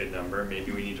may be a good number.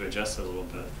 Maybe we need to adjust it a little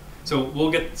bit. So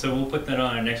we'll put that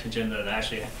on our next agenda to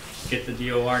actually get the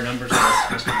DOR numbers.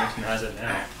 Mr. Nixon has it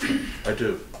now. I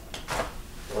do.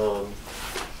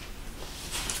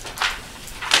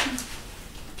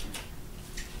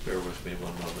 Bear with me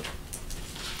one moment.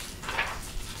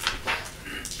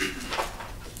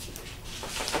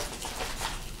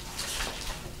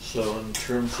 So in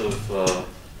terms of, let's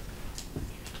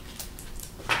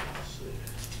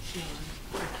see.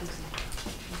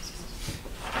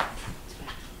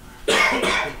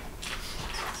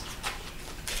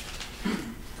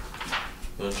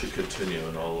 Why don't you continue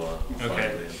and I'll find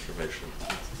Okay. the information.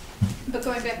 But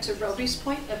going back to Roby's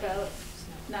point about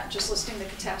not just listing the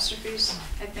catastrophes,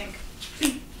 I think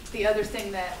the other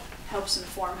thing that helps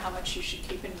inform how much you should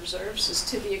keep in reserves is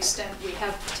to the extent we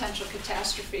have potential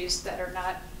catastrophes that are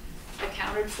not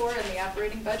accounted for in the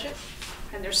operating budget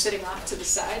and they're sitting off to the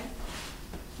side,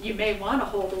 you may want to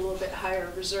hold a little bit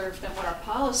higher reserve than what our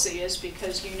policy is,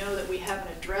 because you know that we haven't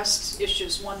addressed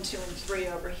issues 1, 2, and 3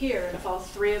 over here, and if all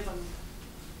 3 of them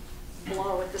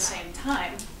blow at the same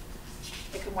time,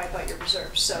 it can wipe out your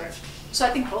reserves. So I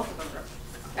think both of them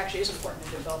are, actually is important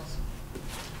to do both.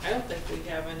 I don't think we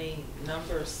have any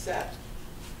numbers set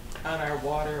on our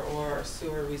water or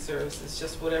sewer reserves. It's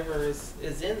just whatever is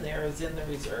in there is in the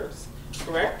reserves,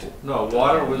 correct? No,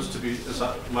 water was to be,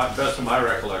 best of my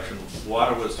recollection,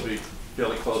 water was to be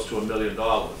fairly close to $1 million.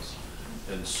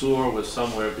 And sewer was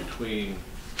somewhere between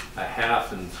a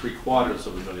half and 3/4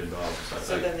 of $1 million, I think.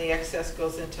 So then the excess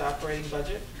goes into operating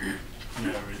budget?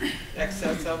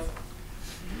 Excess of?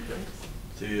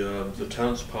 The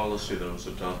town's policy that was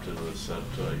adopted was that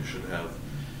you should have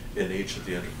in each of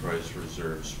the enterprise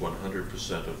reserves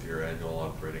 100% of your annual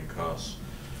operating costs,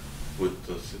 with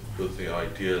the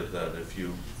idea that if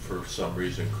you for some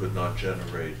reason could not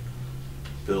generate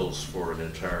bills for an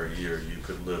entire year, you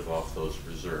could live off those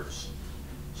reserves.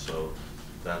 So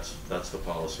that's the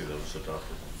policy that was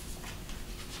adopted.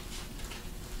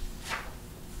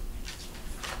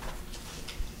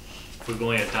 We've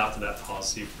only adopted that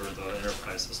policy for the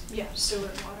enterprise system. Yeah, sewer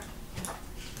and water.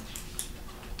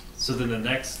 So then the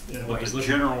next, But he's the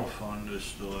looking. general fund is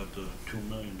still at the $2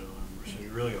 million number, so you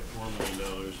really have $4 million in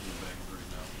the bank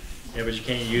right Yeah, but you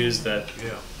can't use that. now.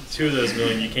 Yeah. 2 of those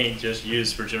million you can't just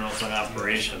use for general fund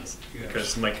operations, Yes. because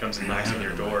somebody comes and knocks on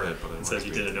your door and says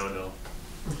you did a no-no.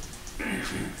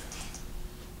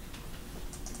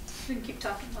 We can keep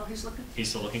talking while he's looking. He's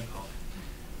still looking? Oh.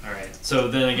 All right. So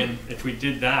then again, if we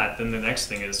did that, then the next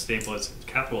thing is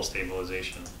capital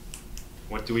stabilization.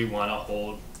 What do we want to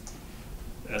hold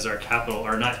as our capital,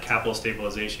 or not capital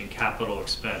stabilization, capital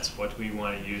expense? What do we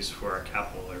want to use for our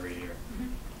capital every year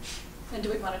Mm-hmm. And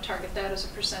do we want to target that as a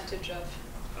percentage of?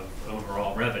 of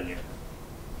overall revenue?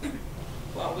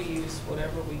 Well, we use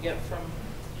whatever we get from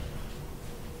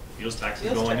Fuels taxes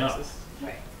sales going taxes.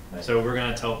 Right. up. So we're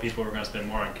going to tell people we're going to spend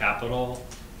more on capital,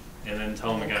 and then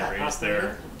tell them we And got to cut raise their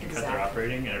operating. and cut their Exactly.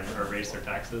 operating or raise their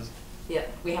taxes. Yeah,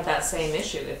 we have that same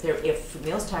issue. If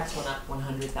meals tax went up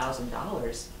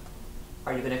 $100,000,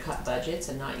 are you gonna cut budgets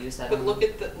and not use that? But on- look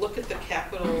at the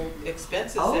capital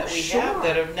expenses Oh, that we sure. have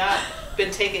that have not been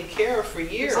taken care of for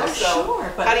years. Oh, So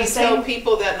sure, but how do you I'm tell saying-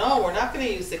 people that, no, we're not gonna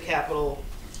use the capital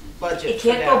budget It for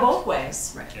can't go that? both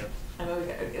ways. Right. Yep. I mean,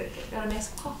 we gotta make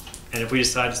some call. And if we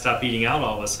decide to stop eating out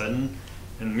all of a sudden,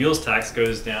 and meals tax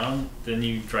goes down, then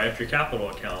you dry up your capital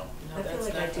account. No, I feel that's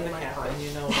like I not do gonna my happen, part.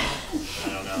 you know that. I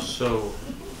don't know. So,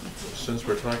 since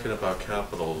we're talking about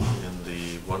capital, in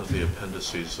one of the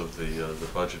appendices of the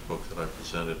budget book that I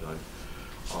presented, I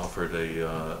offered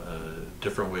a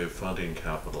different way of funding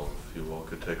capital. If you all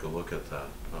could take a look at that,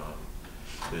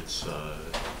 it's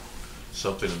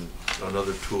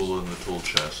another tool in the tool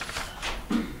chest.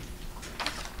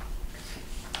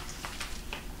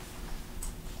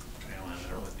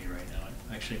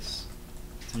 Actually, it's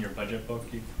in your budget book.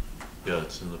 Yeah,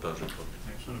 it's in the budget book.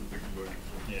 It's not a big book.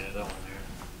 Yeah, that one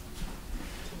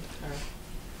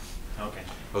there. Okay.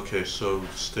 Okay, so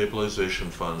stabilization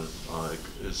fund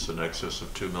is in excess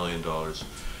of $2 million,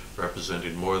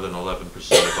 representing more than 11%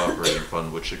 of operating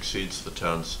fund, which exceeds the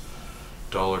town's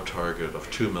dollar target of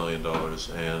 $2 million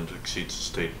and exceeds the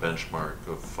state benchmark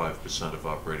of 5% of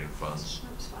operating funds.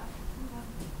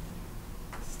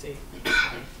 State.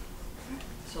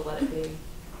 So let it be,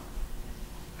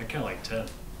 I kind of like 10.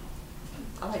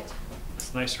 I like,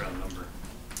 It's a nice round number.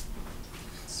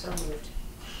 So moved.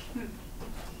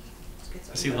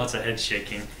 I see lots of head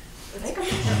shaking.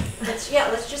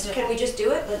 Let's just, can we just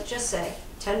do it? Let's just say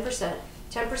 10%.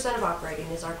 10% of operating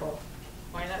is our goal.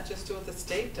 Why not just do what the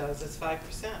state does, it's 5%?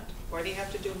 Why do you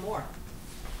have to do more?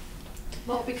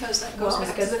 Well, because that goes Well, back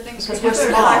to because the things because we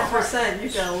we're have. small. 5%,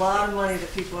 you've got a lot of money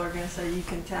that people are gonna say you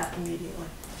can tap immediately.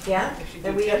 Yeah? If you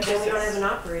Then do we don't 10%. have an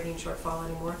operating shortfall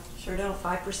anymore. Sure don't.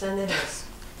 5% it is.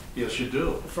 Yes, you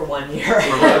do. for 1 year. For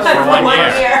 1 1 year.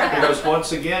 year. Because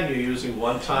once again, you're using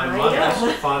one-time I money know.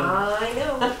 to fund. I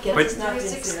know. But- Gets us Not through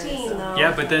being 16 serious, though.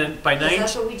 Yeah, but then by 'Cause 9,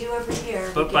 that's what we do every year.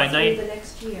 But We by get nine- through the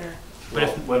next year. But if-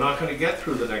 Well, we're not gonna get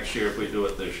through the next year if we do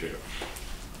it this year.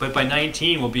 but by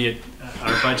 19 will be at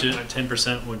our budget at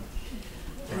 10% would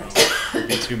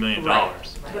be $2 million. Right.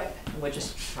 Right. We're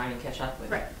just trying to catch up with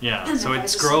it. Right. Yeah, And so then by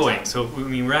it's the same growing. time- So I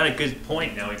mean, we're at a good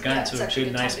point now. We've Yeah, gotten it's to a actually good,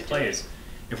 a good time nice to do it. place.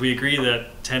 If we agree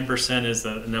that 10% is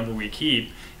the number we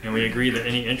keep, and we agree that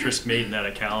any interest made in that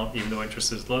account, even though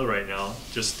interest is low right now,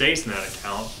 just stays in that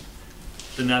account,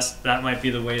 then that might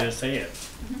be the way to say it.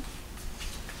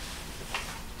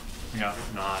 Yeah,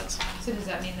 nods. So does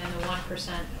that mean then the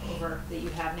 1% over that you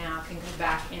have now can go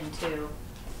back into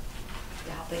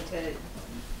helping to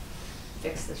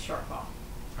fix the shortfall?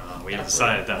 We haven't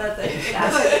decided that. That's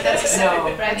it. That's a separate, No.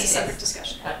 But I that's a mean, separate it's-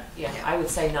 discussion. Yeah, I would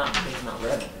say not, it's not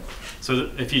revenue.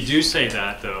 So if you do say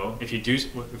that though, if you do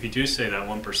say that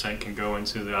 1% can go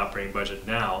into the operating budget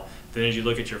now, then as you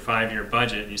look at your 5-year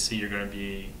budget and you see you're going to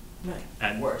be Right.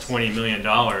 at Worse. $20 million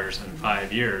in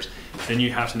 5 years, then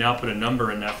you have to now put a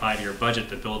number in that 5-year budget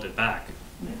to build it back.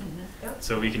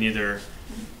 So we can either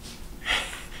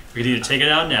take it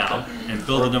out now and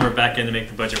build the number back in to make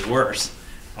the budget worse,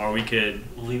 or we could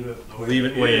Leave it leave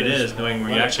it the way it is, knowing we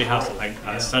let it actually have grow. like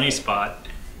Yeah. a sunny spot.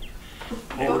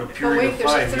 Over the But period wait, of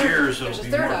there's a 5 third- years, there's it'll a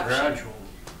be third more option. gradual.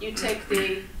 You take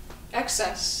the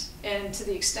excess, and to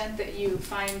the extent that you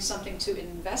find something to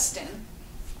invest in,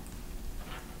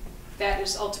 that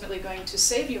is ultimately going to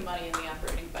save you money in the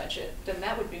operating budget, then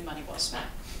that would be money well spent.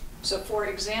 So for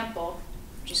example,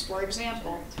 just for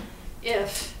example,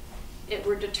 if it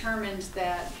were determined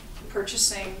that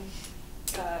purchasing,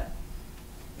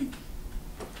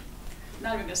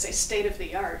 not even gonna say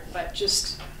state-of-the-art, but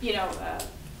just,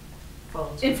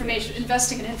 Phones, information, computers.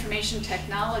 investing in information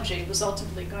technology was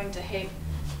ultimately going to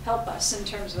help us in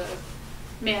terms of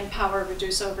manpower,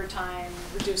 reduce overtime,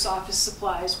 reduce office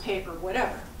supplies, paper,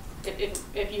 whatever.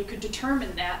 If you could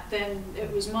determine that, then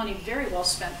it was money very well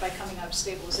spent by coming out of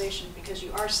stabilization, because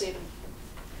you are saving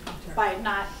by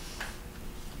not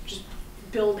just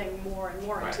building more and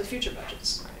more into the future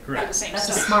budgets for Correct. the same That's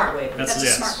a stuff. smart way to do it. That's- a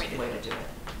yes. smart way to do Way it. to do it.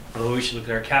 Although we should look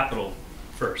at our capital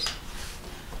first.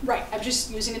 Right, I'm just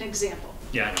using an example.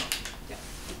 Yeah, I know. Yeah.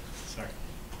 Sorry.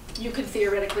 You could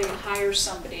theoretically hire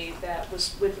somebody that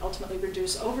would ultimately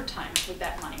reduce overtime with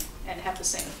that money and have the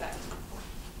same effect.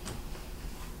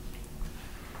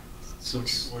 So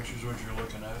Which is what you're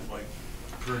looking at, like,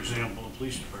 for example, the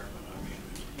police department,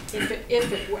 I mean,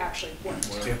 If it were actually worked.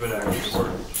 if it actually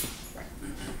works. Right.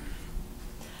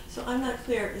 So I'm not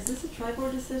clear, is this a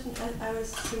tri-board decision? I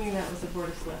was assuming that was a Board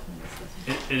of Selectmen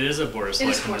decision. it is a board of It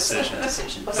is selectmen Board of Selectmen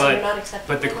decision. decision. So you're not But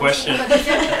accepting the the question,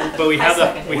 motion? but we I have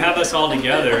second we it. have us all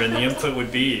together, and the input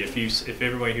would be if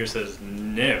everybody here says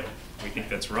no, we think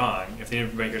that's wrong. If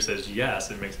everybody here says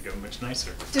yes, it makes it go much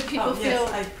nicer. Do people Oh, feel,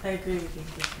 yes, I agree with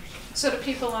you. so do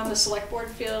people on the select board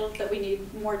feel that we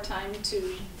need more time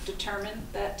to determine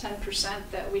that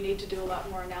 10%, that we need to do a lot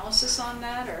more analysis on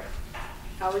that, or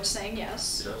Howard's saying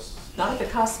yes? Yes. Not if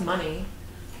it costs money,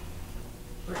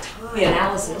 Or time. the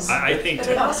analysis. I think But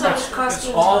it also is It's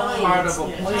costing all time. part of a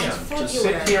Yeah. plan. It's To sit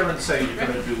February. here and say you're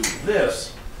gonna do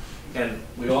this, and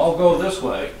we all go this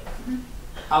way,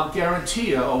 I'll guarantee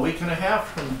you, a week and a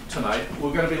half from tonight,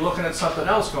 we're gonna be looking at something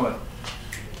else going,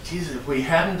 geez, if we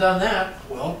hadn't done that,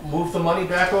 well, move the money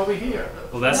back over here.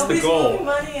 well that's the Nobody's goal. moving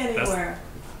money anywhere.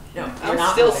 No, you're I'm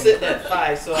not still moving. sitting at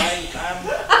 5, so I'm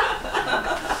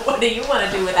What do you want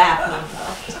to do with that?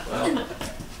 Well,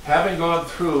 having gone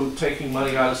through taking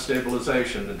money out of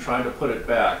stabilization and trying to put it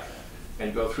back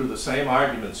and go through the same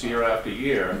arguments year after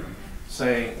year,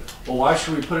 saying, well, why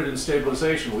should we put it in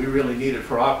stabilization? We really need it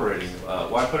for operating.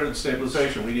 Why put it in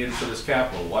stabilization? We need it for this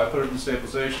capital. Why put it in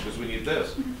stabilization? Because we need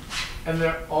this. And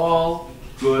they're all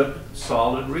good,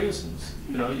 solid reasons.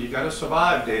 You know, you got to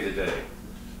survive day to day.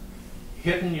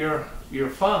 Hitting your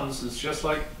funds is just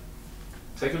like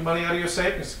taking money out of your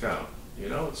savings account. You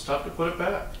know, it's tough to put it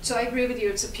back. So I agree with you,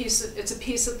 it's a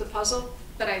piece of the puzzle,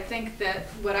 but I think that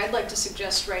what I'd like to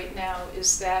suggest right now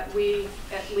is that we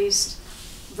at least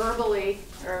verbally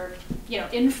or, you know,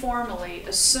 informally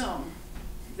assume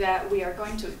that we are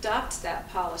going to adopt that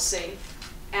policy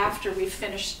after we've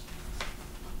finished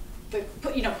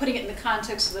putting it in the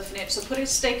context of the financial. So put a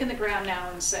stake in the ground now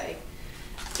and say,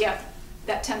 yeah,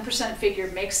 that 10% figure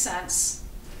makes sense.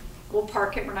 We'll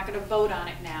park it, we're not gonna vote on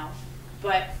it now.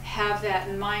 But have that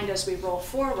in mind as we roll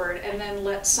forward, and then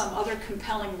let some other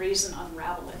compelling reason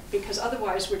unravel it. Because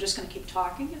otherwise, we're just going to keep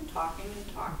talking and talking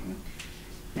and talking,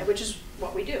 which is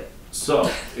what we do. So,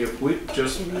 if we,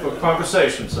 just for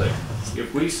conversation's sake,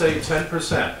 if we say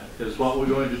 10% is what we're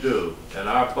going to do, and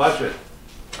our budget,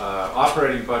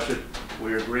 operating budget,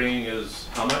 we're agreeing is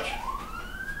how much?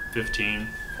 15.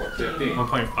 15.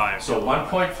 1.5. So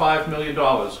 $1.5 million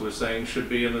we're saying should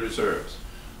be in the reserves.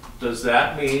 Does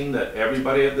that mean that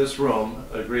everybody in this room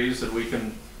agrees that we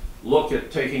can look at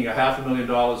taking $500,000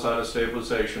 out of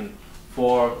stabilization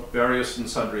for various and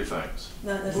sundry things?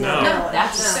 Not No.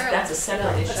 necessarily. That's a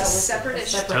separate issue. That's a separate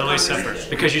issue. Totally separate.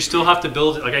 Because you still have to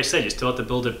build it, like I said, you still have to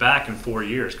build it back in 4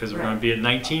 years, because we're going to be at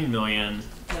 19 million.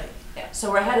 Right. Yeah,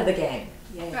 so we're ahead of the game.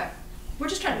 Yay. Right. We're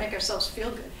just trying to make ourselves feel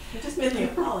good. You're just making a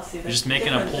policy that's just making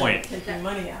a different than point. taking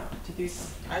money out to do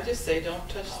something. I just say don't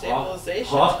touch stabilization.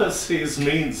 Policies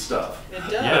mean stuff. It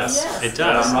does. Yes, Yes. it And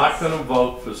does. I'm not going to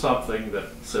vote for something that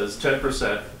says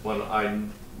 10% when I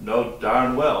know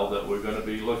darn well that we're going to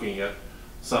be looking at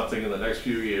something in the next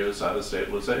few years out of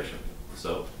stabilization.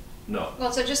 So, no.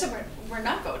 Well, so just that we're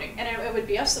not voting, and it would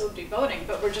be us that would be voting,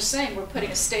 but we're just saying we're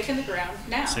putting a stake in the ground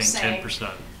now, Saying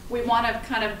 10%. we want to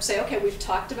kind of say, okay, we've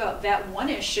talked about that one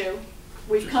issue,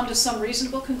 we've come to some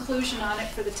reasonable conclusion on it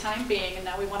for the time being, and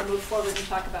now we want to move forward and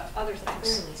talk about other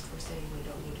things. least we're saying we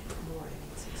don't need to put more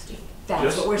in 16.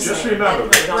 That's what we're saying. Just remember,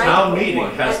 the We don't town have to put meeting more.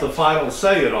 has the final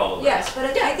say in all of this. Yes, but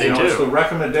I They think, You know, it's do. the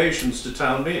recommendations to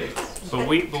town meeting. But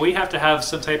we have to have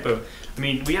some type of, I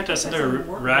mean, we have to have some type of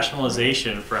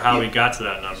rationalization for how we got to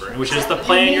that number, which is the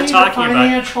plan you're talking about.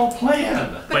 Financial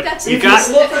plan. But that's you if got-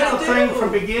 you Look at the thing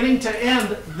from beginning to end,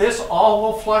 this all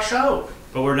will flush out.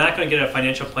 But we're not going to get a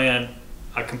financial plan,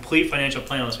 a complete financial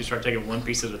plan, unless we start taking one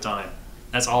piece at a time.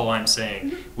 That's all I'm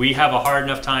saying. We have a hard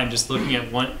enough time just looking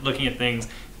at things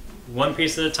one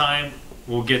piece at a time.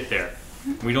 We'll get there.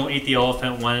 We don't eat the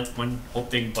elephant one whole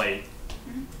big bite.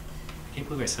 I can't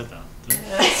believe I said that. We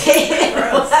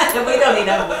don't need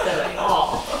to put that at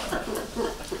all.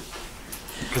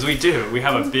 Because we do. We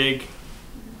have a big,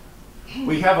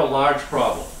 We have a large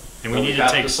problem. and we that need to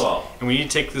have take solve. and we need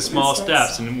to take the small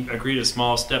steps and agree to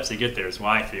small steps to get there. Is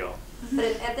why I feel. but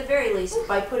at the very least,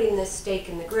 by putting this stake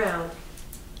in the ground,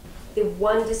 the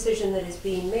one decision that is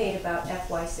being made about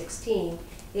FY16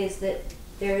 is that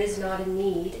there is not a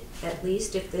need, at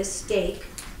least if this stake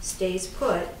stays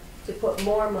put, to put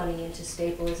more money into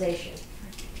stabilization.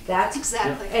 That's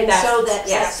Exactly. And That's- so that,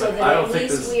 yeah. so that I don't at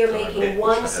think least this- we are making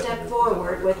one step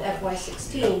forward with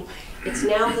FY16. It's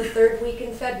now the third week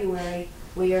in February.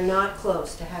 We are not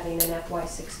close to having an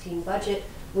FY16 budget.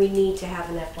 We need to have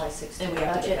an FY16 And we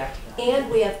have to budget. get back to that.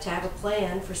 And we have to have a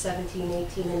plan for 17,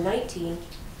 18, and 19.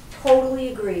 Totally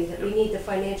agree that we need the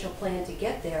financial plan to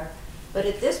get there. But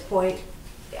at this point,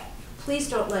 please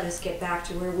don't let us get back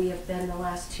to where we have been the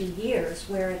last 2 years,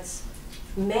 where it's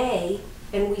May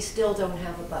and we still don't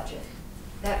have a budget.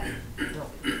 That, no,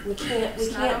 we can't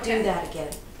It's not okay. do that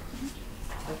again.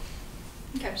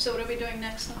 Okay, so what are we doing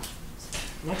next then?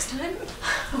 Next time?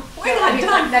 We're not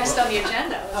done. Next on the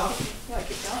agenda. Let's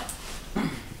keep going.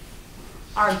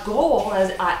 Our goal,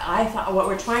 as I thought, what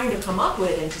we're trying to come up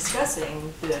with in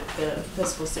discussing the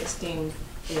fiscal 16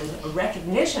 is a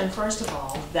recognition, first of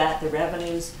all, that the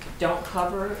revenues don't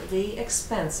cover the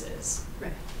expenses.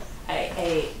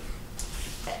 Right.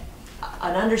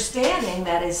 An understanding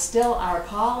that is still our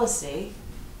policy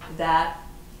that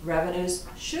revenues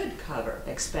should cover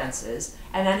expenses,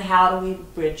 and then how do we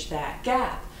bridge that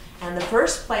gap? And the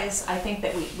first place I think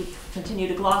that we continue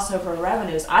to gloss over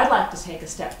revenues, I'd like to take a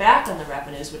step back on the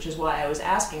revenues, which is why I was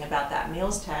asking about that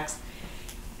meals tax.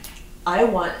 I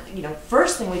want,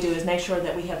 first thing we do is make sure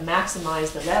that we have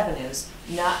maximized the revenues,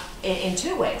 not in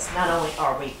two ways. Not only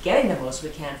are we getting the most we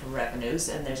can from revenues,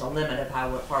 and there's a limit of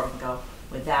how far we can go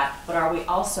with that, but are we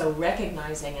also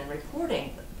recognizing and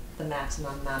reporting the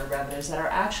maximum amount of revenues that are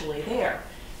actually there?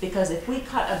 Because if we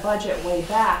cut a budget way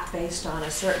back based on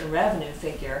a certain revenue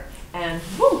figure, and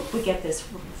whoo, we get this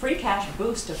free cash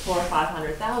boost of $400,000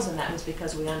 or $500,000, that was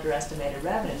because we underestimated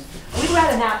revenues. We'd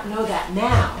rather not know that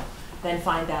now than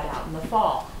find that out in the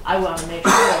fall. I want to make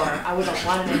sure, I would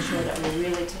want to make sure that we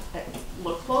really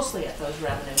look closely at those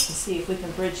revenues to see if we can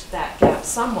bridge that gap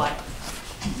somewhat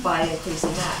by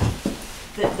increasing that.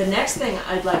 The next thing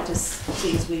I'd like to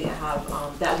see is we have,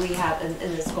 and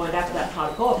it's going back to that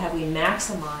pot of gold, have we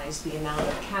maximized the amount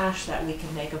of cash that we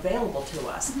can make available to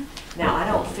us? Now, I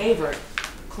don't favor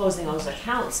closing those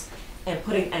accounts and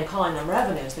calling them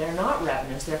revenues. They're not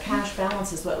revenues, they're cash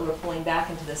balances that we're pulling back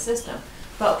into the system.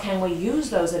 But can we use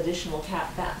those additional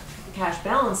cash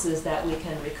balances that we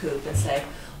can recoup and say,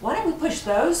 why don't we push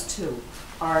those to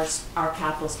our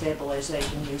capital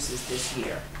stabilization uses this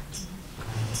year?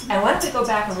 And why don't we go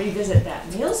back and revisit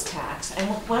that meals tax, and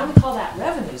why don't we call that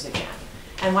revenues again?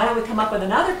 And why don't we come up with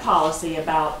another policy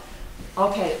about,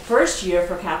 okay, first year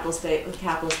for capital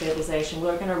stabilization,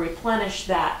 we're going to replenish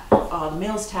that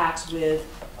meals tax with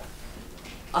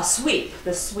a sweep,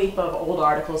 the sweep of old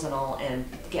articles and all, and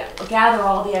gather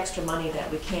all the extra money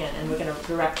that we can, and we're going to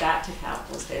direct that to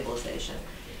capital stabilization.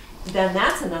 Then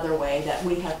that's another way that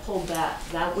we have pulled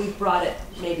that we've brought it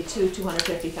maybe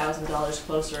 $250,000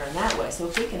 closer in that way. So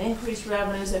if we can increase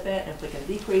revenues a bit, and if we can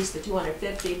decrease the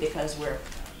 $250 because we're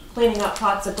cleaning up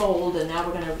pots of gold, and now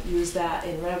we're going to use that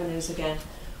in revenues again,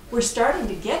 we're starting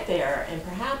to get there, and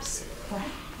perhaps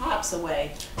a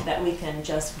way that we can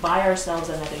just buy ourselves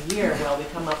another year while we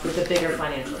come up with a bigger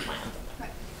financial plan. Right.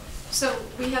 So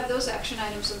we have those action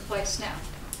items in place now,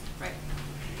 right?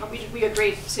 We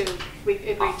agreed to,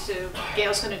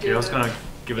 Gail's going to do Gail's going to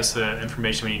give us the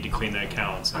information we need to clean the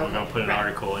accounts, and we're going to put an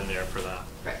article in there for that.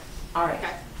 Right. All right.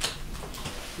 Okay.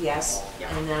 Yes.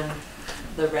 Yeah. And then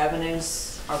the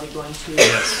revenues, are we going to?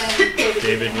 Yes. And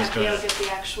David was was going gonna- to get the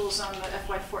actuals on the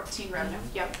FY14 revenue.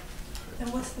 Yep.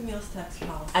 And what's the meals tax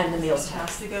policy? And the meals It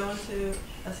tax. has to go into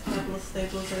a capital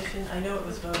stabilization. I know it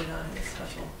was voted on in a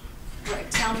special. Right.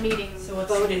 Town meeting So what's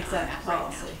the voted on exact that right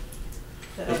policy? now.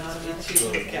 That it automatically It's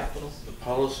goes in? capital. The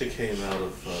policy came out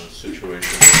of a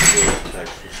situation where the meals tax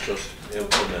was just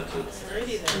implemented,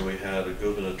 and we had a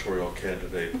gubernatorial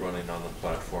candidate running on the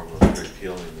platform of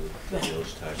repealing the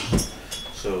meals tax.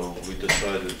 So we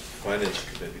decided, Finance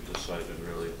Committee decided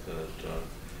really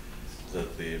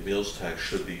that the meals tax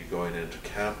should be going into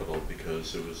capital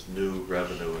because it was new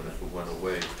revenue, and if it went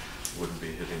away, it wouldn't be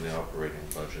hitting the operating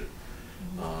budget.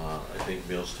 I think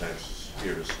meals tax is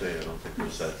here to stay. I don't think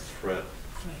there's that threat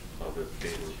of it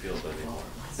being repealed anymore.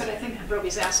 But I think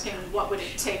Roby's asking, what would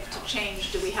it take to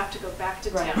change? Do we have to go back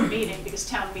to Right. town meeting because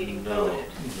town meeting No, voted?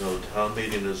 no, town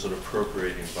meeting is an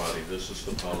appropriating body. This is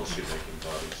the policy-making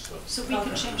body, so. So we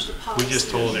can change the policy. We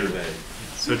just told You her. may.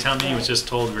 So town meeting was just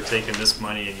told we're taking this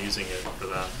money and using it for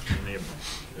that. And they-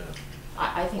 Yeah.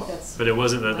 I think that's. But it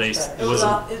wasn't that they, much better. it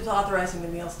wasn't, It was authorizing the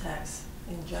meals tax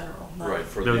in general. not- Right,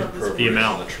 for The- the the appropriation,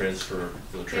 amount. the transfer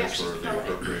of the right.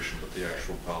 appropriation, but the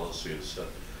actual policy is set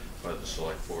by the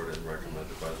select board and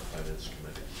recommended by the finance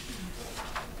committee.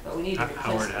 But we need to replace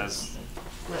Howard those. has,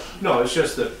 Right. No, it's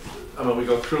just that, I mean, we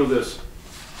go through this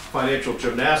financial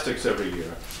gymnastics every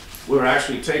year. We're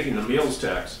actually taking the meals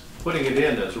tax, putting it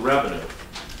in as revenue,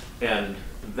 and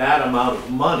that amount of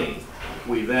money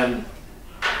we then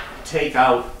take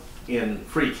out in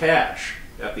free cash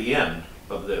at the end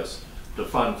of this to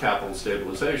fund capital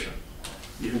stabilization.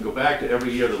 You can go back to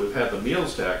every year that we've had the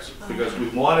meals tax because we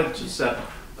wanted to set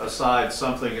aside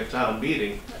something at town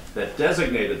meeting that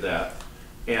designated that,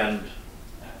 and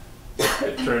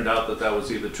it turned out that that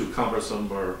was either too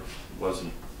cumbersome or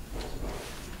wasn't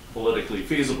politically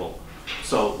feasible.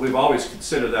 So we've always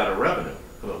considered that a revenue,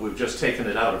 but we've just taken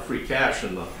it out of free cash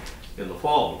in the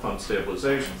fall to fund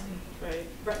stabilization. Right.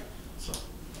 Right. So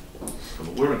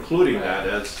we're including that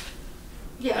as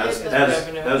Yeah. as, it- as,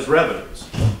 revenue. as revenues.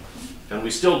 And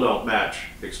we still don't match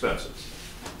expenses.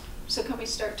 So can we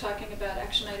start talking about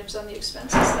action items on the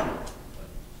expenses then?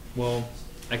 well,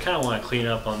 I kind of want to clean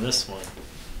up on this one.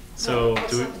 So No,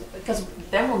 do we, Because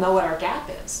then we'll know what our gap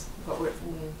is. But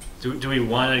do we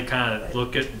want to kind of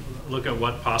look at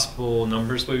what possible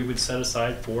numbers we would set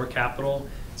aside for capital?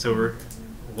 So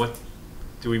what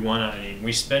do we want to, I mean,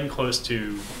 we spend close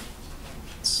to,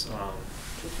 it's,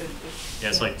 250. yeah,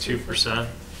 it's like 2%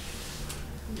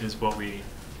 is what we,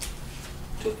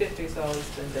 250's always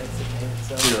been designated,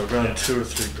 so. Yeah, around 2 or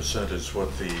 3% is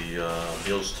what the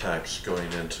meals tax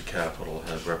going into capital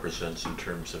represents in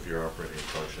terms of your operating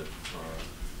budget.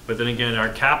 but then again, our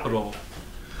capital,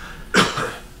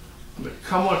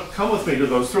 Come with me to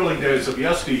those thrilling days of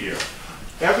yesteryear.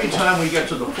 Every time we get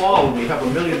to the fall and we have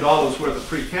 $1 million worth of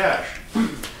free cash,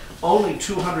 only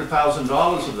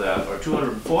 $200,000 of that, or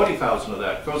 $240,000 of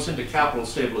that goes into capital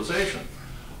stabilization.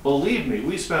 Believe me,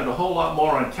 we spend a whole lot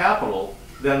more on capital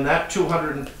than that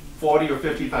 $240,000 or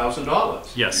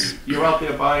 $50,000. Yes. You're out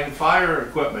there buying fire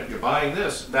equipment, you're buying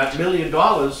this. That $1 million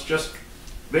just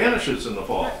vanishes in the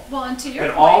fall. Well, and to your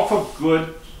And point. all for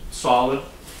good, solid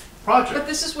projects. But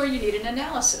this is where you need an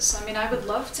analysis. I mean, I would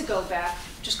love to go back,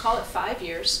 just call it 5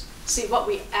 years, see what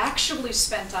we actually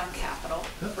spent on capital,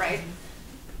 right?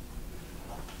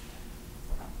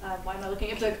 Why am I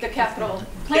looking at the capital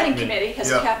planning committee has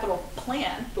a Yeah. capital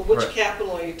plan. But which Right.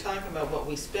 capital are you talking about, what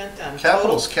we spent on?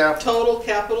 Capital's Total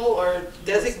capital or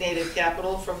designated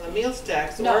capital from the meals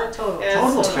tax? No, or total. as-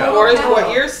 Total capital. Or is Total.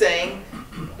 what you're saying,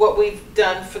 what we've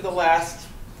done for the last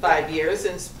 5 years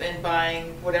in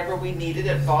buying whatever we needed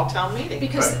at fall town meeting?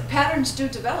 Because Right. patterns do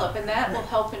develop, and that will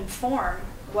help inform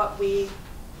what we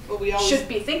But we always, should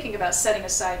be thinking about setting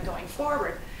aside going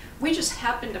forward. We just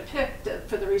happened to pick,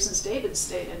 for the reasons David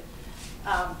stated,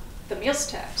 the meals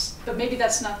tax. But maybe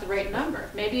that's not the right number.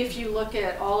 Maybe if you look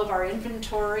at all of our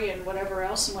inventory and whatever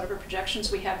else and whatever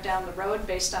projections we have down the road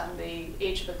based on the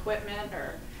age of equipment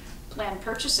or planned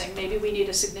purchasing, maybe we need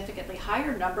a significantly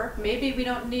higher number. Maybe we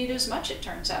don't need as much, it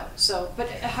turns out. So, but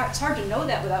it's hard to know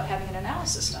that without having an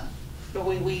analysis done. but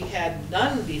we had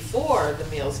none before the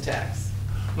meals tax.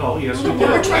 No, yes, we Well, did.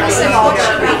 we're trying to say Yeah, all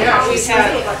yeah, around. yeah. We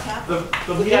had,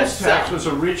 The We got meals tax some. was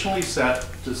originally set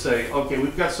to say, okay,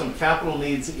 we've got some capital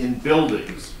needs in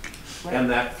buildings. And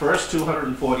that first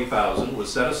 $240,000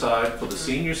 was set aside for the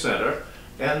senior center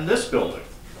and this building.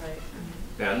 Right.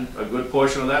 And a good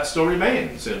portion of that still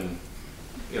remains in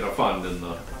a fund in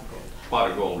the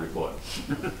pot of gold report.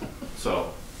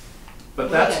 So, but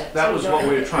that was what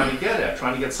we were trying to get at,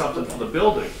 trying to get something for the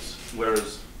buildings.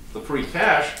 Whereas the free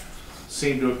cash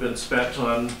seemed to have been spent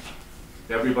on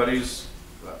everybody's,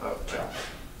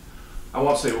 I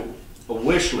won't say a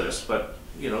wish list, but,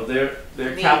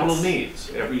 their capital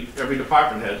needs. Every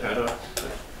department head had a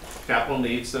capital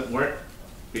needs that weren't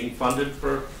being funded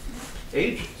for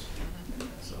ages.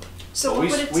 So But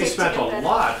what would it take to we get spent a that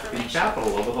lot in information?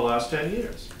 capital over the last 10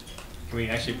 years. Can we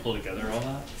actually pull together all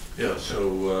that? Yeah, so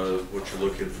what you're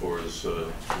looking for is,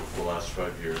 for the last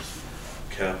 5 years,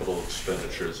 capital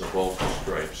expenditures of all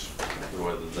stripes,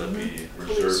 whether that be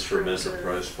reserves from Police, cruiser.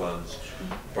 enterprise funds,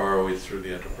 borrowing through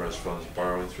the enterprise funds,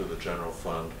 borrowing through the general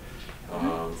fund,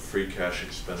 free cash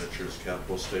expenditures,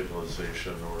 capital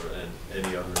stabilization, or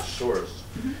any other source,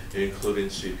 including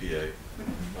CPA.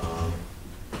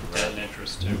 Debt and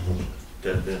interest too.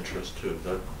 Debt and interest too,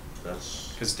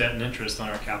 that's, Because debt and interest on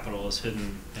our capital is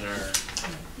hidden in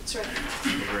That's right.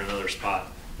 over another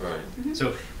spot. right.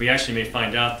 So we actually may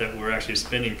find out that we're actually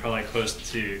spending probably close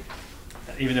to,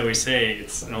 even though we say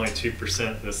it's only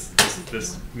 2%,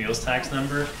 this meals tax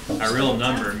number, our real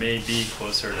number may be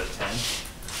closer to 10.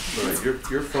 Right,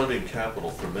 you're funding capital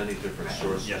from many different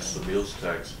sources. Yes. The meals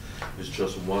tax is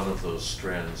just one of those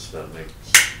strands that makes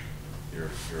your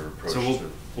approach So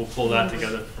to. we'll pull that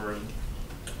together for,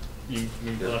 you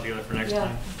can pull that together for next Yeah,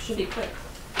 time? should be quick.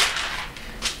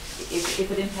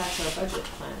 If it impacts our budget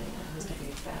planning, it has to be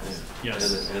fast.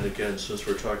 Yes. And again, since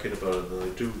we're talking about it, I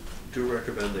do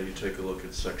recommend that you take a look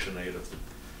at Section 8 of the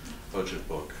budget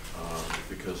book,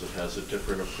 because it has a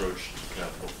different approach to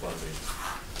capital funding,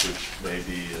 which may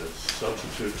be a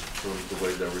substitute for the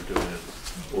way that we're doing it,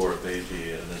 or it may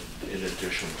be in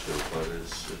addition to, but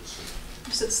it's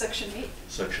You said section 8,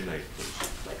 Section 8, please.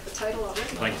 like the title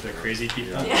already. Like the crazy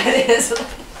people? Yeah. Yeah, it is.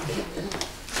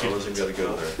 I wasn't gonna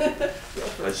go there.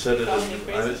 I said it, I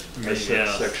said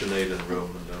Yeah. Section 8 in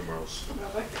Roman numerals.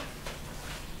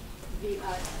 VII.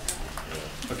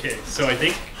 Okay, so I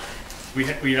think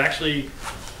we actually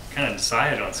kind of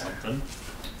decided on something.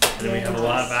 And then we have a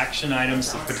lot of action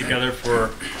items to put together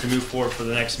to move forward for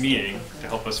the next meeting, to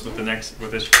help us with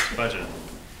this budget.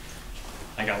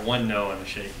 I got one no and a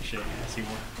shake. I see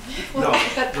one. No,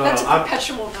 That's a I'm-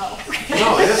 perpetual no.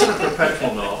 No, it isn't a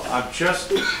perpetual no. I'm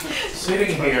just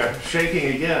sitting here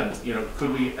shaking again,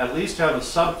 could we at least have a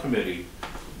subcommittee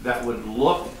that would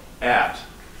look at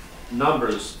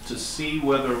numbers to see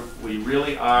whether we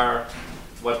really are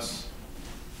what's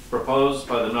proposed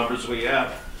by the numbers we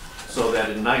have, so that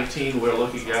in 19 we're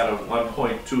looking at a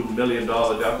 $1.2 million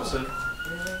deficit?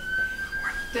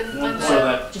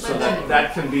 So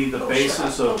that can be the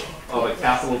basis of a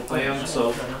capital plan.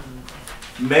 So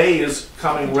May is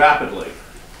coming rapidly,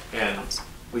 and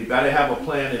we better have a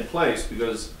plan in place,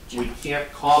 because we can't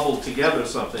cobble together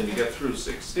something to get through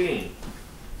 16,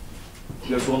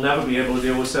 because we'll never be able to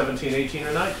deal with 17, 18,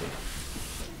 or 19.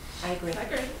 I agree. I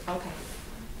agree. Okay.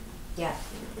 Yeah.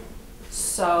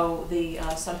 So the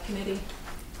subcommittee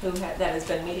that has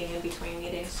been meeting in between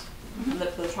meetings,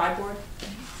 for the tri-board?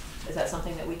 Is that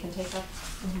something that we can take up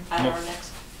at No. our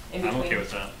next, in I'm between? okay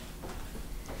with that.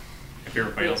 If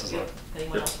everybody else is If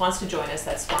anyone else wants to join us,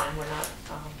 that's fine, we're not,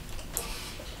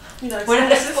 No, we're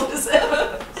not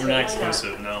exclusive. we're not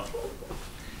exclusive, no.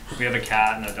 We have a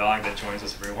cat and a dog that joins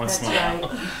us every once in a while.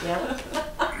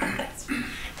 That's right, yep.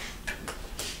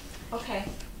 Okay.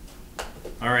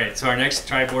 All right, so our next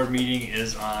tri-board meeting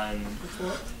is on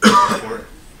the 4th.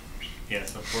 Yeah,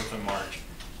 it's the 4th of March.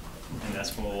 And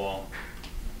that's when we'll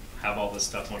have all this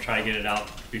stuff. We'll try to get it out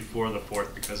before the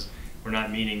 4th because we're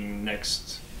not meeting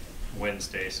next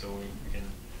Wednesday, so we can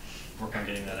work on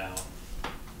getting that out.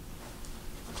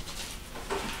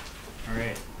 All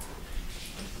right.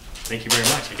 Thank you very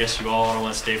much. I guess you all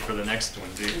want to stay for the next one,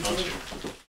 don't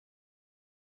you?